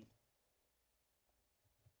around.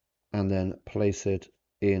 And then place it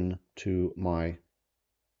into my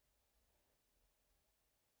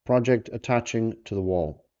project attaching to the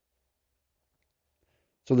wall.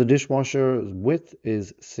 So the dishwasher's width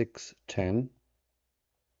is 610,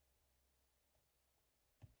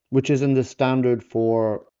 which isn't the standard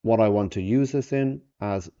for what I want to use this in,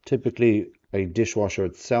 as typically a dishwasher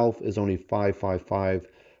itself is only 555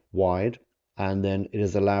 wide, and then it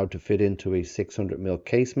is allowed to fit into a 600mm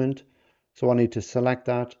casement. So I need to select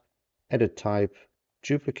that, edit type,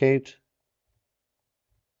 duplicate,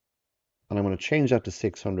 and I'm going to change that to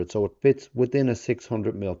 600 so it fits within a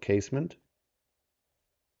 600mm casement,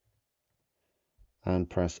 and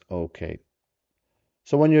press OK.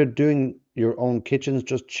 So when you're doing your own kitchens,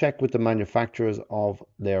 just check with the manufacturers of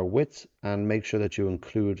their widths and make sure that you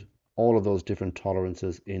include all of those different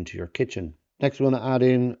tolerances into your kitchen. Next, we're going to add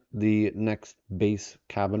in the next base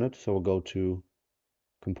cabinet. So we'll go to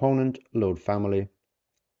component, load family.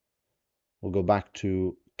 We'll go back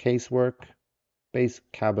to casework, base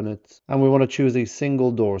cabinets, and we want to choose a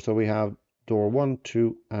single door. So we have door 1,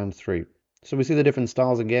 2, and 3. So we see the different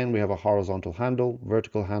styles again. We have a horizontal handle,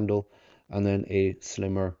 vertical handle, and then a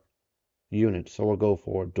slimmer unit. So we'll go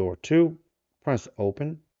for door 2, press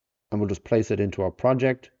open, and we'll just place it into our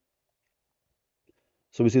project.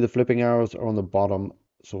 So we see the flipping arrows are on the bottom,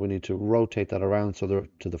 so we need to rotate that around so they're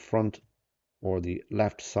to the front or the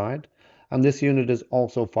left side. And this unit is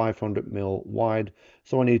also 500mm wide,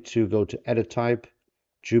 so I need to go to edit type,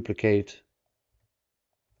 duplicate,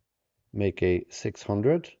 make a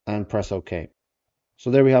 600, and press OK.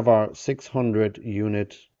 So there we have our 600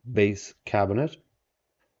 unit base cabinet.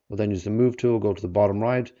 We'll then use the move tool, go to the bottom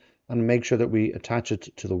right, and make sure that we attach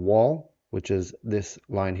it to the wall, which is this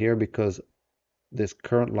line here, because this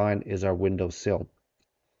current line is our window sill.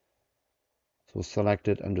 So we'll select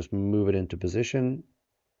it and just move it into position.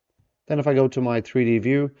 Then if I go to my 3D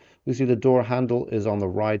view, we see the door handle is on the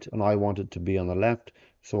right and I want it to be on the left.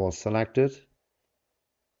 So I'll select it,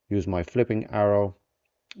 use my flipping arrow.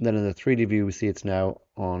 Then in the 3D view, we see it's now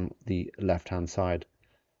on the left-hand side.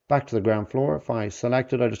 Back to the ground floor. If I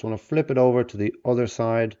select it, I just want to flip it over to the other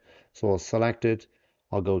side. So I'll select it.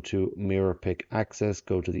 I'll go to mirror pick axis,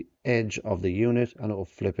 go to the edge of the unit, and it will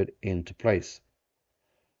flip it into place.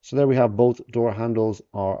 So there we have both door handles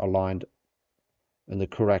are aligned in the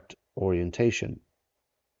correct orientation.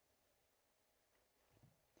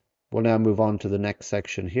 We'll now move on to the next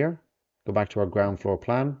section here. Go back to our ground floor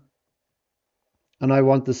plan. And I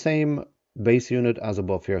want the same base unit as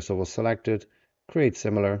above here. So we'll select it, create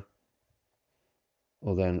similar.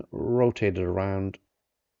 We'll then rotate it around,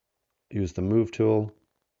 use the move tool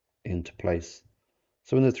into place.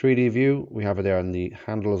 So in the 3D view, we have it there and the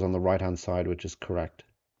handle is on the right-hand side, which is correct.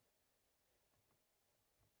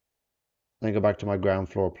 Then go back to my ground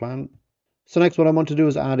floor plan. So next what I want to do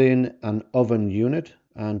is add in an oven unit,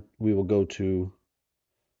 and we will go to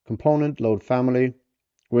component, load family.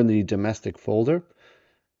 We're in the domestic folder,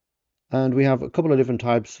 and we have a couple of different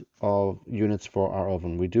types of units for our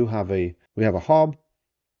oven. We have a hob,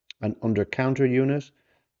 an under counter unit,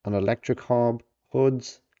 an electric hob,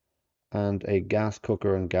 hoods, and a gas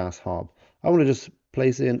cooker and gas hob. I want to just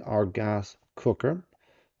place in our gas cooker,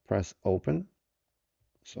 press open.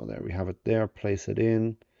 So there we have it there, place it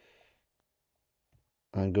in,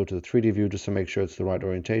 and go to the 3D view just to make sure it's the right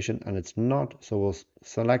orientation, and it's not, so we'll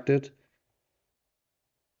select it,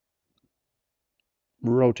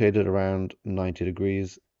 rotate it around 90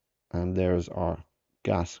 degrees, and there's our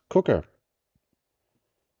gas cooker.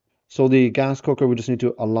 So the gas cooker, we just need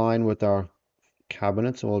to align with our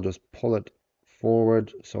cabinet, so we'll just pull it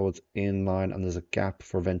forward so it's in line and there's a gap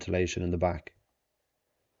for ventilation in the back.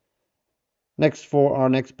 Next, for our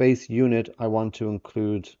next base unit, I want to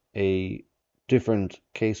include a different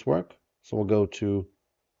casework. So we'll go to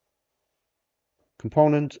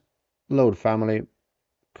component, load family,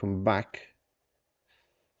 come back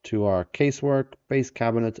to our casework, base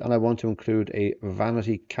cabinet, and I want to include a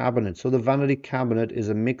vanity cabinet. So the vanity cabinet is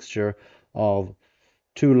a mixture of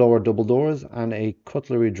 2 lower double doors and a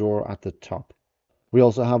cutlery drawer at the top. We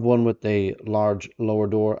also have one with a large lower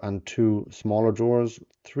door and 2 smaller drawers,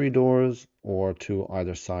 3 doors, or 2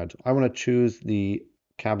 either side. I want to choose the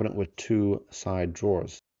cabinet with 2 side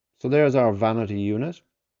drawers. So there's our vanity unit.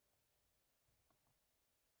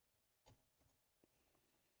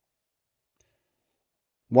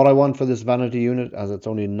 What I want for this vanity unit, as it's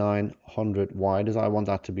only 900 wide, is I want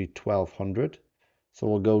that to be 1200. So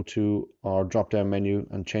we'll go to our drop down menu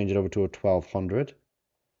and change it over to a 1200.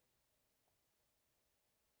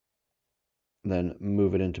 Then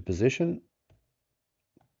move it into position.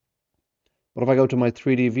 But if I go to my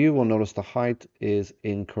 3D view, we'll notice the height is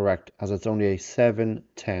incorrect as it's only a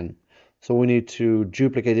 710. So we need to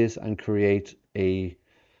duplicate this and create a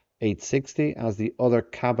 860 as the other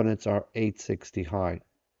cabinets are 860 high.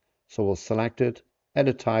 So we'll select it,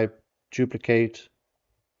 edit type, duplicate,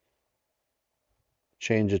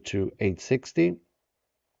 change it to 860.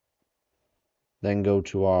 Then go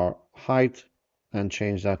to our height and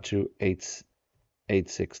change that to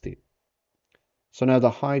 860. So now the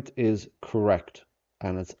height is correct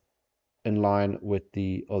and it's in line with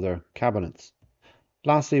the other cabinets.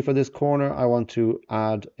 Lastly, for this corner, I want to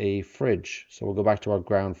add a fridge. So we'll go back to our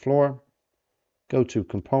ground floor, go to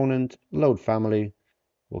component, load family.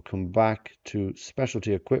 We'll come back to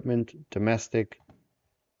specialty equipment, domestic.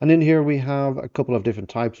 And in here we have a couple of different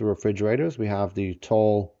types of refrigerators. We have the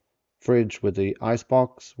tall fridge with the ice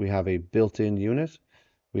box. We have a built-in unit.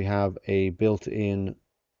 We have a built-in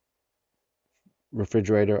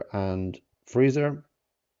refrigerator and freezer.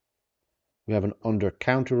 We have an under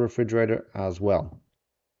counter refrigerator as well.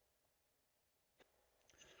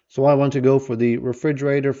 So I want to go for the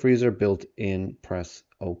refrigerator freezer built-in, press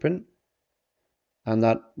open. And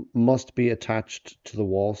that must be attached to the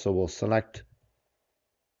wall. So we'll select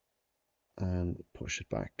and push it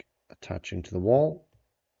back, attaching to the wall.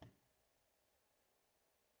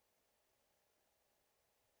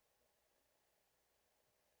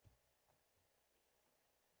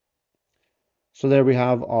 So there we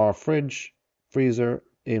have our fridge, freezer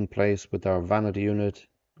in place with our vanity unit,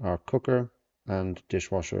 our cooker and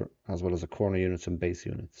dishwasher, as well as the corner units and base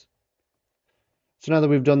units. So now that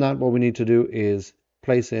we've done that, what we need to do is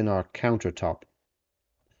place in our countertop.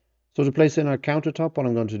 So to place in our countertop, what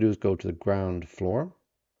I'm going to do is go to the ground floor.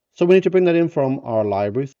 So we need to bring that in from our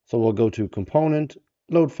library. So we'll go to component,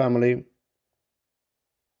 load family.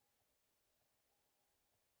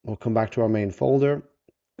 We'll come back to our main folder,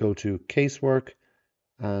 go to casework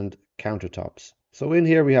and countertops. So in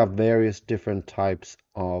here we have various different types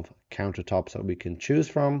of countertops that we can choose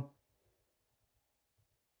from.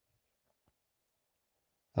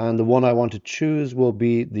 And the one I want to choose will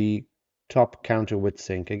be the top counter with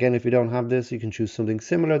sink. Again, if you don't have this, you can choose something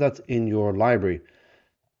similar that's in your library.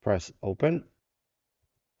 Press open.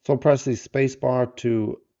 So press the space bar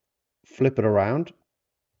to flip it around.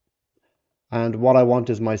 And what I want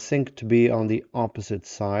is my sink to be on the opposite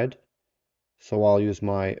side. So I'll use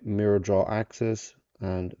my mirror draw axis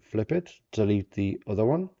and flip it, delete the other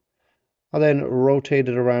one. I'll then rotate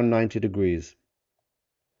it around 90 degrees.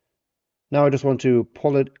 Now I just want to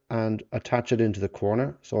pull it and attach it into the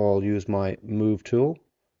corner. So I'll use my move tool,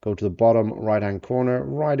 go to the bottom right hand corner,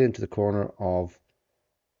 right into the corner of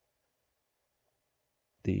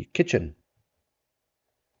the kitchen.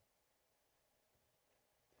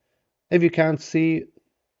 If you can't see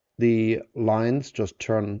the lines, just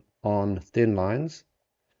turn on thin lines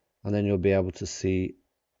and then you'll be able to see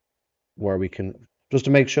where we can, just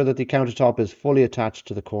to make sure that the countertop is fully attached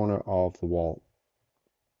to the corner of the wall.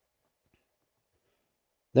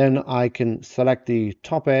 Then I can select the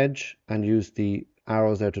top edge and use the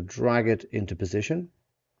arrows there to drag it into position.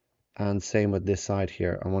 And same with this side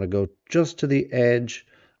here. I want to go just to the edge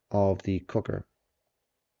of the cooker.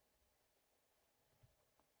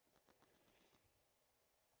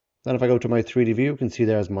 Then if I go to my 3D view, you can see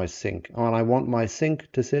there's my sink. And I want my sink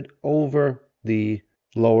to sit over the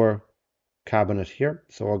lower cabinet here.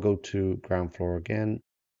 So I'll go to ground floor again.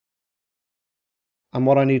 And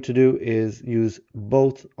what I need to do is use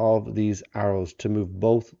both of these arrows to move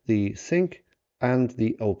both the sink and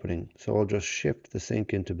the opening. So I'll just shift the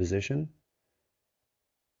sink into position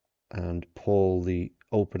and pull the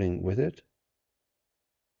opening with it.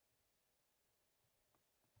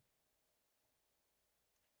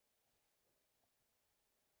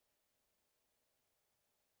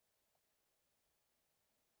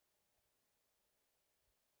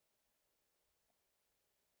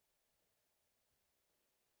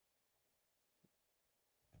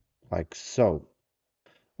 Like so.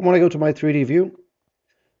 And when I go to my 3D view,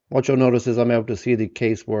 what you'll notice is I'm able to see the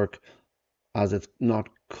casework as it's not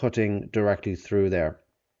cutting directly through there.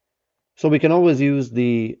 So we can always use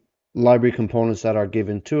the library components that are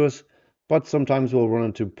given to us, but sometimes we'll run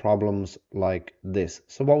into problems like this.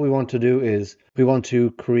 So what we want to do is we want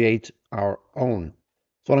to create our own.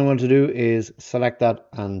 So what I'm going to do is select that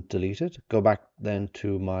and delete it. Go back then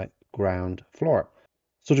to my ground floor.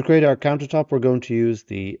 So to create our countertop, we're going to use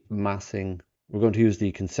the massing. We're going to use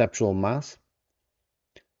the conceptual mass.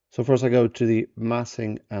 So first I go to the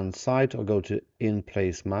massing and site. I'll go to in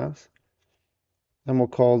place mass. And we'll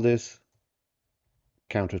call this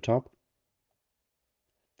countertop.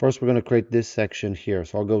 First, we're going to create this section here.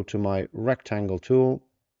 So I'll go to my rectangle tool,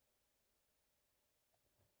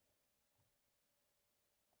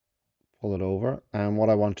 pull it over. And what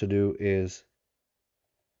I want to do is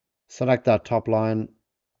select that top line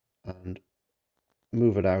and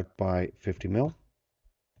move it out by 50 mil.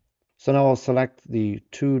 So now I'll select the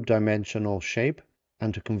two-dimensional shape,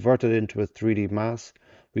 and to convert it into a 3D mass,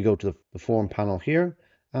 we go to the form panel here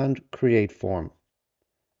and create form.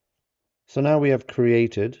 So now we have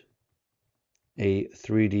created a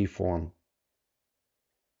 3D form.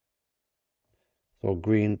 So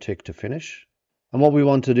green tick to finish. And what we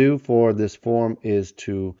want to do for this form is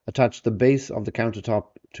to attach the base of the countertop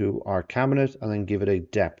to our cabinet and then give it a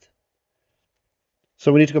depth.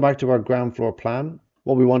 So we need to go back to our ground floor plan.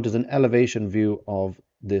 What we want is an elevation view of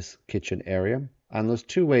this kitchen area. And there's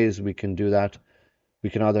two ways we can do that. We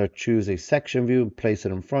can either choose a section view and place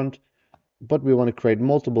it in front, but we want to create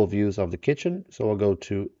multiple views of the kitchen. So we'll go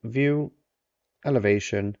to View,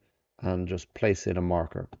 Elevation, and just place in a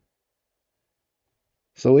marker.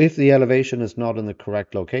 So if the elevation is not in the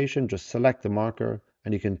correct location, just select the marker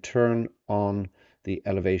and you can turn on the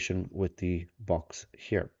elevation with the box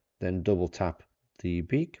here. Then double tap the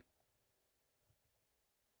beak.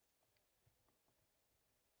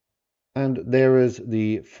 And there is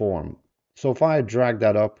the form. So if I drag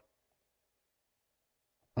that up,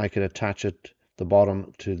 I can attach it the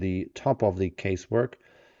bottom to the top of the casework,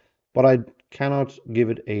 but I cannot give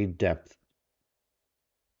it a depth.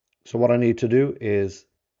 So what I need to do is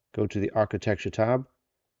go to the architecture tab,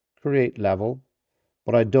 create level,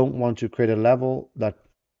 but I don't want to create a level that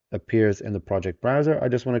appears in the project browser. I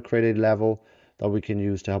just want to create a level that we can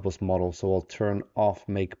use to help us model. So I'll turn off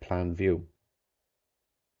make plan view.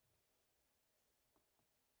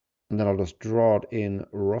 And then I'll just draw it in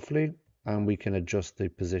roughly and we can adjust the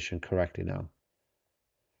position correctly now.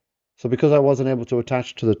 So because I wasn't able to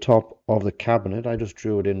attach to the top of the cabinet, I just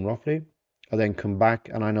drew it in roughly. I then come back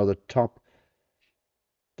and I know that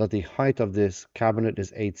the height of this cabinet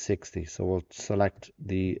is 860. So we'll select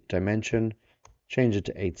the dimension, change it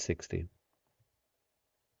to 860.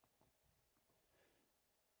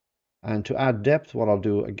 And to add depth, what I'll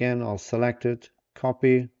do again, I'll select it,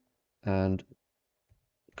 copy, and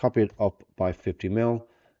copy it up by 50 mil.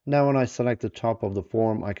 Now when I select the top of the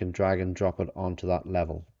form, I can drag and drop it onto that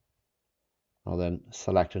level. I'll then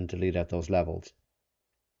select and delete out those levels.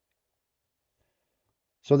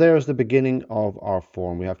 So there's the beginning of our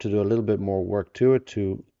form. We have to do a little bit more work to it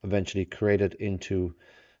to eventually create it into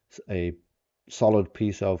a solid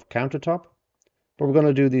piece of countertop. But we're going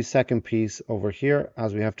to do the second piece over here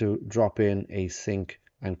as we have to drop in a sink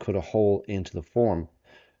and cut a hole into the form.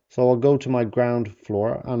 So I'll go to my ground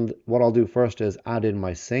floor and what I'll do first is add in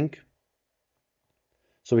my sink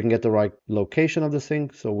so we can get the right location of the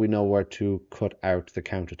sink so we know where to cut out the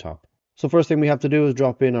countertop. So first thing we have to do is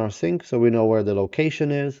drop in our sink so we know where the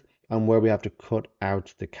location is and where we have to cut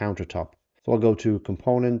out the countertop. So I'll go to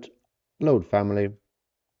component, load family.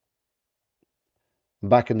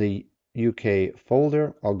 Back in the UK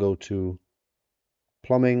folder, I'll go to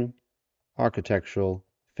plumbing, architectural,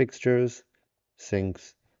 fixtures,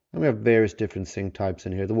 sinks, and we have various different sink types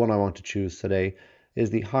in here. The one I want to choose today is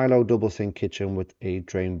the high-low double sink kitchen with a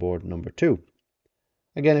drain board number 2.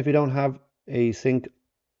 Again, if you don't have a sink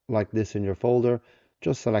like this in your folder,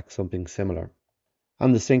 just select something similar.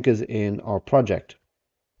 And the sink is in our project.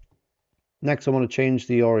 Next, I want to change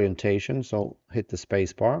the orientation, so hit the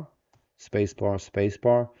spacebar, spacebar,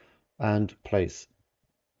 spacebar, and place.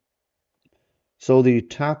 So the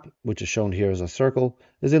tap, which is shown here as a circle,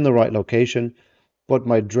 is in the right location, but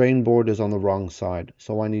my drain board is on the wrong side,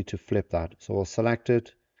 so I need to flip that. So I'll select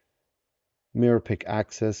it, mirror pick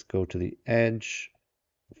axis, go to the edge,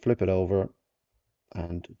 flip it over,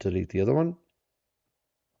 and delete the other one.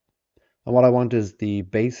 And what I want is the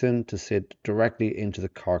basin to sit directly into the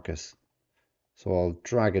carcass. So I'll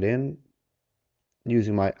drag it in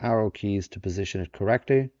using my arrow keys to position it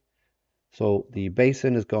correctly. So the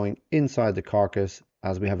basin is going inside the carcass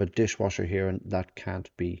as we have a dishwasher here, and that can't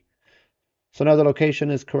be. So now the location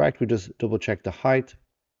is correct. We just double check the height.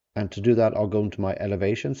 And to do that, I'll go into my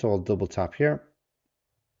elevation. So I'll double tap here.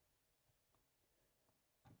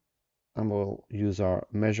 And we'll use our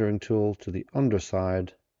measuring tool to the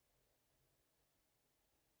underside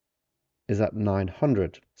is at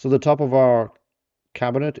 900. So the top of our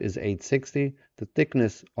cabinet is 860. The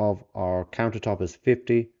thickness of our countertop is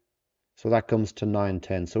 50. So that comes to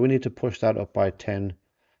 910. So we need to push that up by 10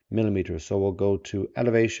 millimeters. So we'll go to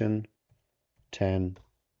elevation, 10,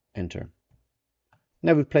 enter.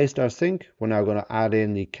 Now we've placed our sink. We're now going to add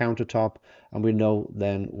in the countertop, and we know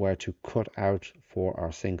then where to cut out for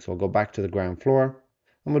our sink. So we'll go back to the ground floor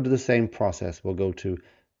and we'll do the same process. We'll go to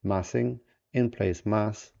massing, in place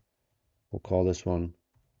mass. We'll call this one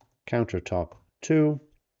countertop 2.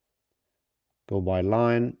 Go by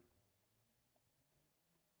line.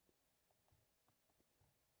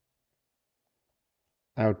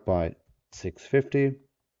 Out by 650.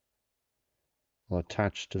 We'll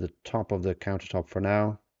attach to the top of the countertop for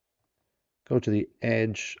now. Go to the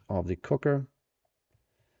edge of the cooker.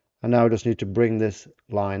 And now I just need to bring this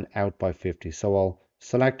line out by 50. So I'll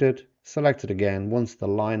select it again. Once the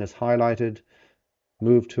line is highlighted,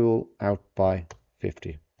 move tool out by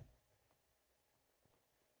 50.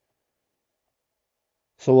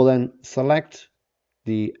 So we'll then select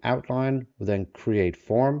the outline, we'll then create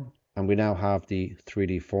form, and we now have the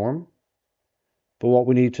 3D form. But what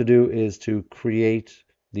we need to do is to create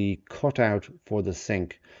the cutout for the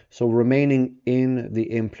sink. So remaining in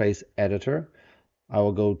the in-place editor, I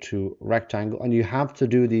will go to rectangle, and you have to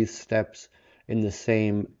do these steps in the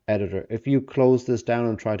same editor. If you close this down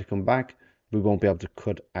and try to come back, we won't be able to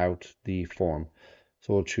cut out the form.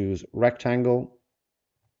 So we'll choose rectangle.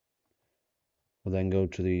 We'll then go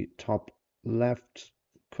to the top left,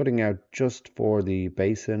 cutting out just for the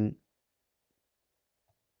basin.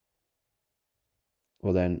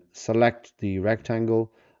 We'll then select the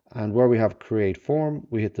rectangle, and where we have create form,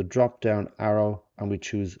 we hit the drop down arrow and we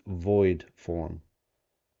choose void form.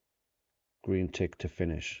 Green tick to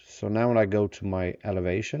finish. So now when I go to my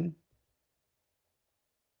elevation,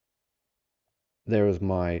 there is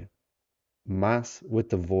my mass with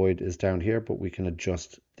the void is down here, but we can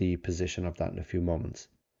adjust the position of that in a few moments.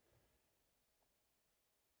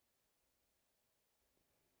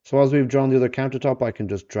 So as we've drawn the other countertop, I can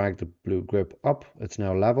just drag the blue grip up. It's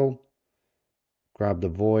now level. Grab the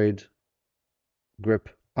void grip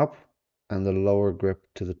up and the lower grip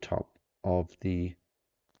to the top of the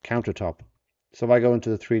countertop. So if I go into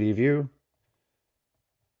the 3D view,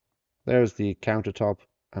 there's the countertop,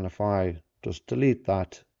 and if I just delete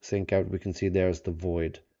that sink out, we can see there's the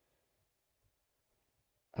void,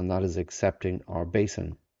 and that is accepting our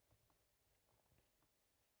basin.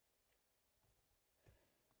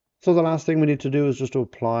 So the last thing we need to do is just to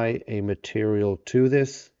apply a material to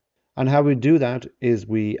this, and how we do that is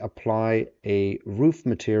we apply a roof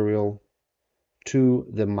material to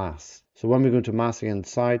the mass. So when we go to massing and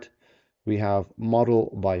site, we have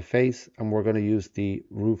model by face, and we're going to use the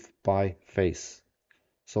roof by face.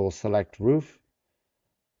 So we'll select roof,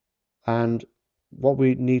 and what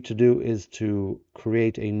we need to do is to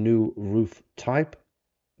create a new roof type,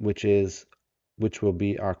 which will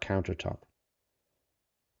be our countertop.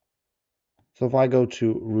 So if I go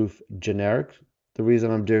to roof generic, the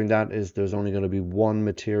reason I'm doing that is there's only going to be one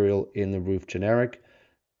material in the roof generic.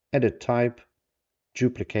 Edit type,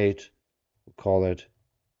 duplicate, we'll call it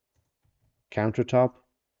countertop,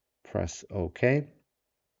 press OK.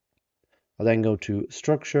 I'll then go to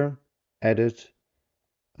structure, edit,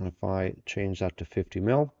 and if I change that to 50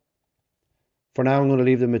 mil, For now, I'm going to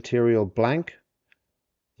leave the material blank.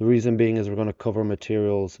 The reason being is we're going to cover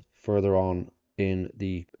materials further on in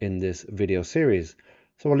this video series.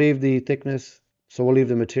 So we'll leave the thickness, so we'll leave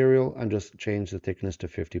the material and just change the thickness to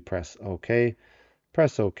 50. Press OK.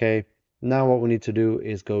 Press OK. Now what we need to do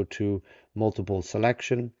is go to multiple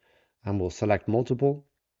selection and we'll select multiple.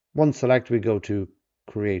 Once select, we go to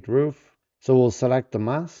create roof. So we'll select the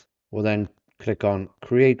mass. We'll then click on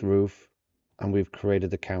create roof and we've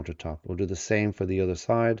created the countertop. We'll do the same for the other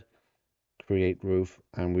side. Create roof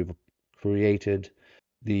and we've created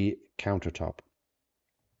the countertop.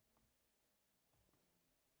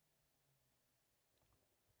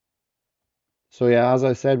 So yeah, as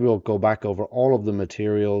I said, we'll go back over all of the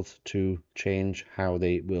materials to change how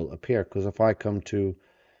they will appear. Because if I come to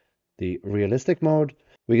the realistic mode,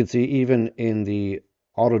 we can see even in the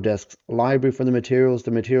Autodesk library for the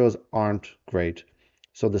materials aren't great.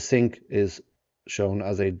 So the sink is shown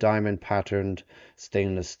as a diamond patterned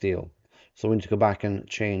stainless steel. So we need to go back and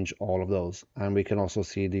change all of those. And we can also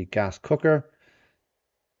see the gas cooker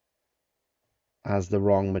as the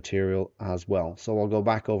wrong material as well. So I'll go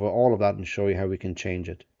back over all of that and show you how we can change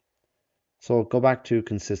it. So I'll go back to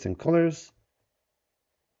consistent colors.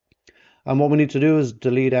 And what we need to do is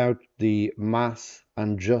delete out the mass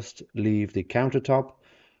and just leave the countertop.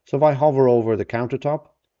 So if I hover over the countertop,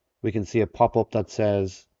 we can see a pop-up that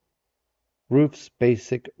says Roofs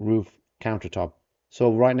Basic Roof Countertop.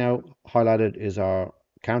 So right now highlighted is our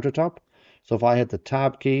countertop. So if I hit the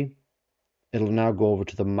tab key, it'll now go over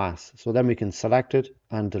to the mass. So then we can select it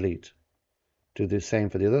and delete. Do the same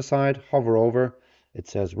for the other side. Hover over, it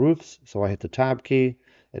says roofs. So I hit the tab key.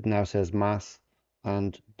 It now says mass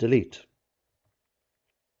and delete.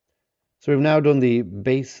 So we've now done the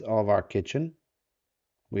base of our kitchen.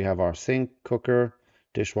 We have our sink, cooker,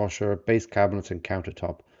 dishwasher, base cabinets and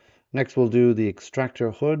countertop. Next we'll do the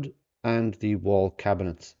extractor hood and the wall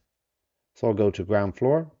cabinets. So I'll go to ground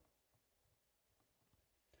floor.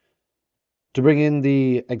 To bring in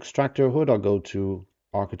the extractor hood, I'll go to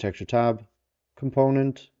architecture tab,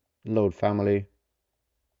 component, load family.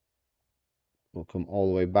 We'll come all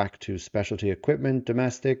the way back to specialty equipment,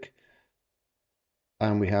 domestic,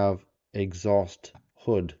 and we have exhaust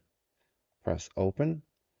hood. Press open,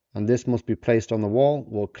 and this must be placed on the wall.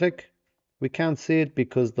 We'll click. We can't see it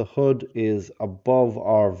because the hood is above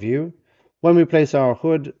our view. When we place our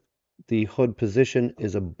hood, the hood position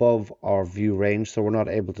is above our view range, so we're not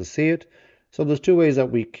able to see it. So there's two ways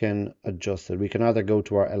that we can adjust it. We can either go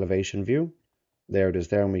to our elevation view. There it is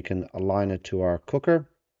there, and we can align it to our cooker.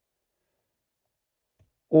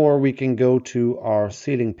 Or we can go to our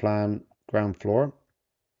ceiling plan, ground floor.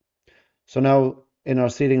 So now in our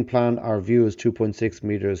ceiling plan, our view is 2.6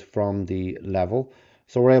 meters from the level.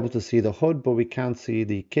 So we're able to see the hood, but we can't see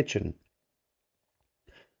the kitchen.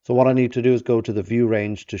 So what I need to do is go to the view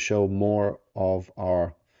range to show more of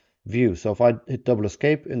our view. So if I hit double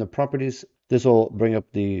escape in the properties, this will bring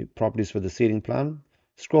up the properties for the ceiling plan.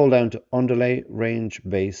 Scroll down to underlay, range,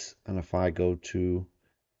 base, and if I go to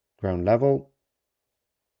ground level,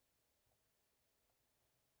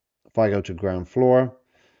 if I go to ground floor,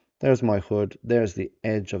 there's my hood, there's the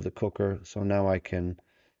edge of the cooker. So now I can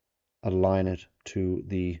align it to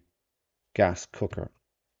the gas cooker.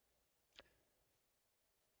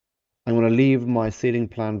 I'm going to leave my ceiling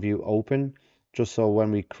plan view open just so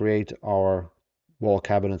when we create our wall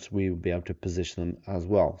cabinets, we will be able to position them as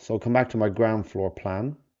well. So I'll come back to my ground floor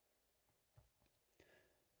plan.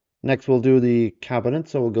 Next, we'll do the cabinet.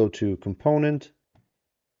 So we'll go to component,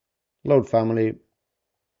 load family,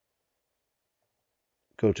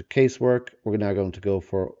 go to casework. We're now going to go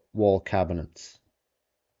for wall cabinets.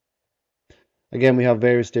 Again, we have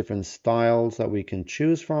various different styles that we can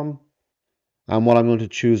choose from. And what I'm going to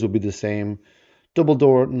choose will be the same. Double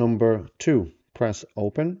door number 2. Press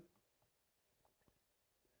open.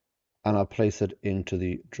 And I'll place it into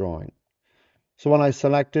the drawing. So when I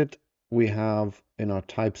select it, we have in our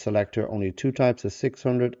type selector only two types, a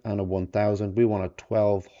 600 and a 1000. We want a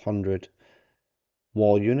 1200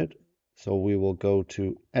 wall unit. So we will go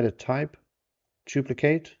to edit type,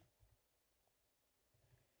 duplicate,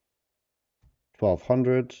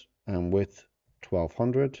 1200 and width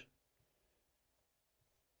 1200.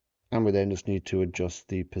 And we then just need to adjust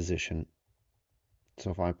the position. So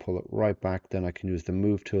if I pull it right back, then I can use the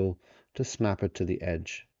move tool to snap it to the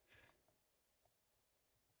edge.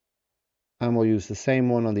 And we'll use the same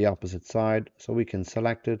one on the opposite side. So we can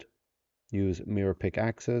select it, use mirror pick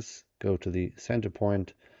axis, go to the center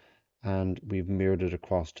point, and we've mirrored it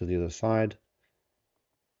across to the other side.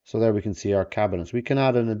 So there we can see our cabinets. We can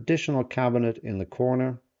add an additional cabinet in the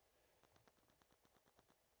corner.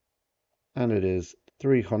 And it is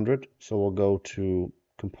 300. So we'll go to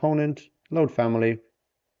component, load family.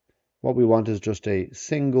 What we want is just a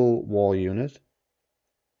single wall unit.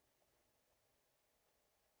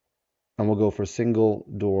 And we'll go for single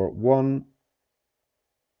door 1,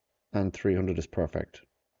 and 300 is perfect.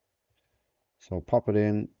 So I'll pop it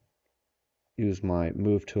in, use my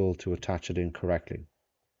move tool to attach it in correctly.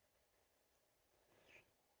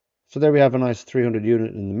 So there we have a nice 300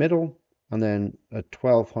 unit in the middle, and then a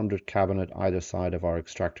 1200 cabinet either side of our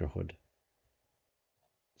extractor hood.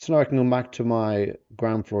 So now I can go back to my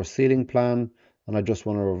ground floor ceiling plan, and I just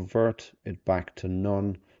want to revert it back to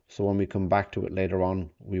none. So when we come back to it later on,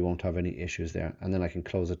 we won't have any issues there. And then I can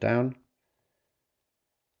close it down.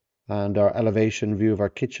 And our elevation view of our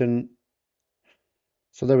kitchen.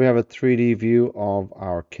 So there we have a 3D view of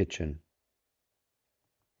our kitchen.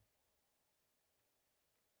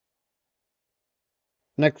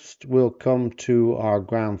 Next, we'll come to our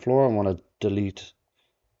ground floor. I want to delete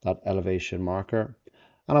that elevation marker.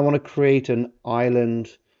 And I want to create an island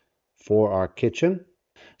for our kitchen.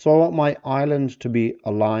 So I want my island to be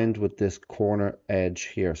aligned with this corner edge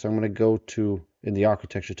here. So I'm going to go to, in the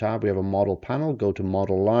architecture tab, we have a model panel, go to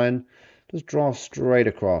model line, just draw straight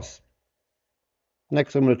across.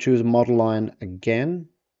 Next, I'm going to choose model line again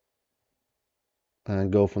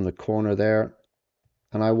and go from the corner there.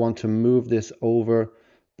 And I want to move this over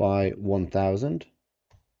by 1000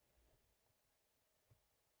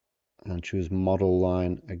 and choose model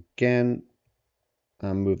line again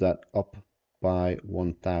and move that up by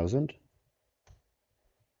 1000.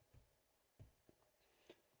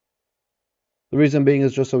 The reason being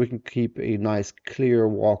is just so we can keep a nice clear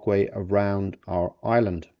walkway around our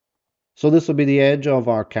island. So this will be the edge of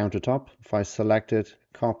our countertop. If I select it,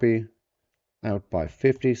 copy out by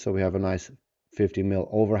 50, so we have a nice 50mm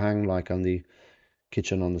overhang like on the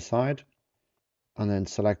kitchen on the side. And then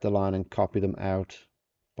select the line and copy them out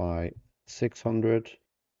by 600,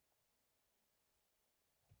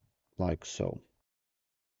 like so.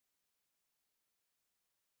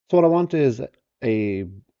 So what I want is a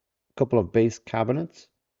couple of base cabinets.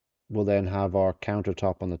 We'll then have our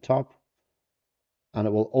countertop on the top, and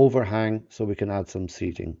it will overhang so we can add some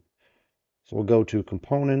seating. So we'll go to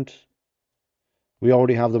component. We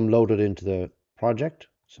already have them loaded into the project,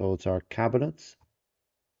 so it's our cabinets.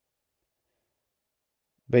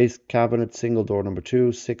 Base cabinet, single door number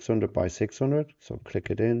 2, 600 by 600. So click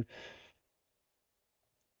it in.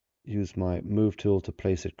 Use my move tool to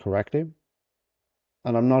place it correctly.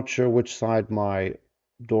 And I'm not sure which side my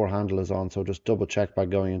door handle is on, so just double check by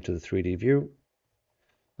going into the 3D view.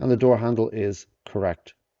 And the door handle is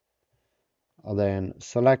correct. I'll then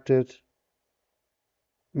select it,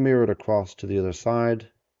 mirror it across to the other side,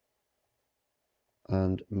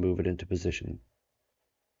 and move it into position.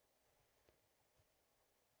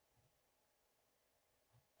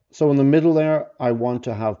 So in the middle there, I want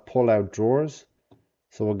to have pull-out drawers.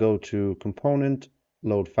 So we'll go to component,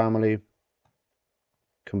 load family,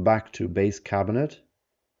 come back to base cabinet,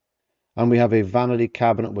 and we have a vanity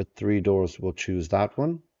cabinet with 3 doors. We'll choose that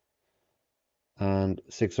one. And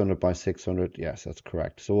 600 by 600, yes, that's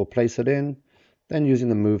correct. So we'll place it in, then using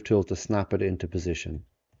the move tool to snap it into position.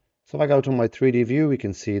 So if I go to my 3D view, we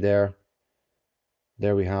can see there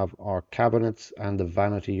we have our cabinets and the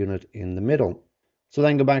vanity unit in the middle. So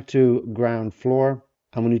then go back to ground floor,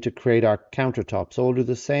 and we need to create our countertop. So we'll do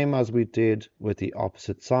the same as we did with the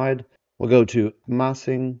opposite side. We'll go to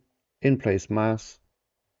massing, in place mass,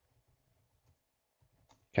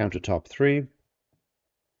 countertop 3.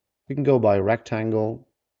 We can go by rectangle,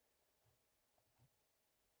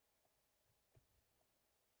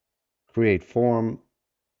 create form,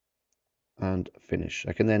 and finish.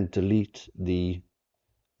 I can then delete the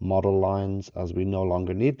model lines as we no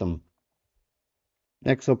longer need them.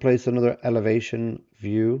 Next, I'll place another elevation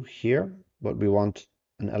view here, but we want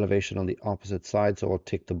an elevation on the opposite side, so I'll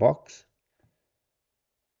tick the box.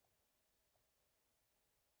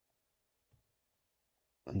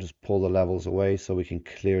 And just pull the levels away so we can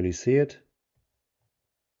clearly see it.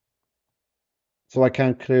 So I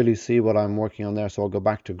can't clearly see what I'm working on there, so I'll go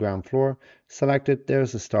back to ground floor, select it.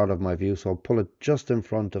 There's the start of my view, so I'll pull it just in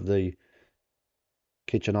front of the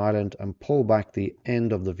kitchen island and pull back the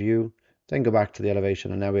end of the view, then go back to the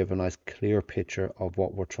elevation, and now we have a nice clear picture of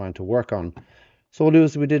what we're trying to work on. So we'll do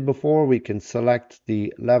as we did before. We can select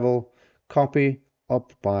the level, copy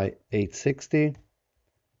up by 860,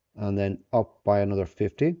 and then up by another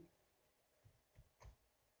 50.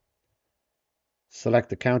 Select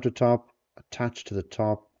the countertop, attach to the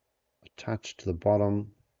top, attach to the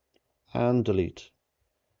bottom, and delete.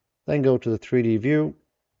 Then go to the 3D view.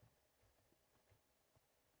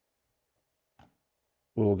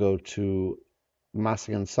 We'll go to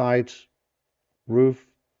massing on site, roof,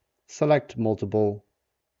 select multiple,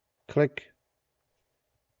 click,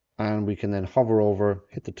 and we can then hover over,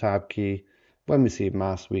 hit the tab key. When we see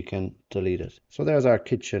mass, we can delete it. So there's our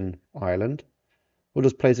kitchen island. We'll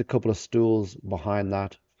just place a couple of stools behind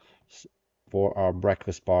that for our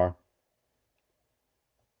breakfast bar.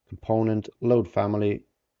 Component, load family.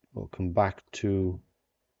 We'll come back to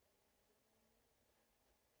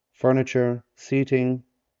furniture, seating.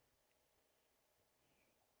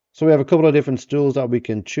 So we have a couple of different stools that we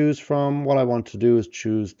can choose from. What I want to do is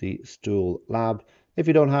choose the stool lab. If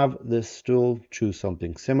you don't have this stool, choose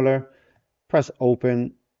something similar. Press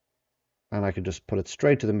open, and I can just put it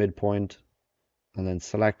straight to the midpoint and then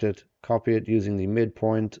select it, copy it using the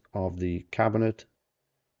midpoint of the cabinet.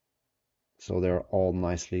 So they're all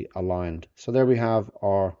nicely aligned. So there we have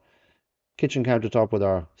our kitchen countertop with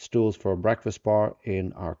our stools for a breakfast bar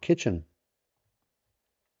in our kitchen.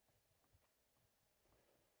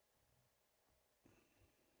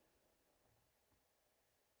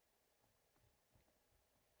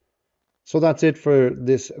 So that's it for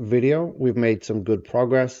this video. We've made some good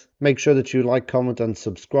progress. Make sure that you like, comment, and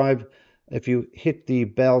subscribe. If you hit the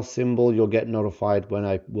bell symbol, you'll get notified when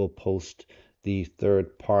I will post the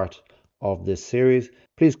third part of this series.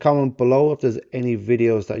 Please comment below if there's any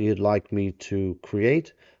videos that you'd like me to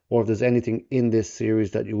create, or if there's anything in this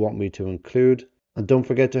series that you want me to include. And don't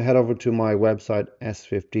forget to head over to my website,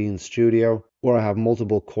 S15 Studio, where I have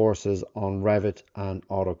multiple courses on Revit and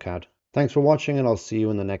AutoCAD. Thanks for watching, and I'll see you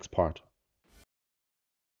in the next part.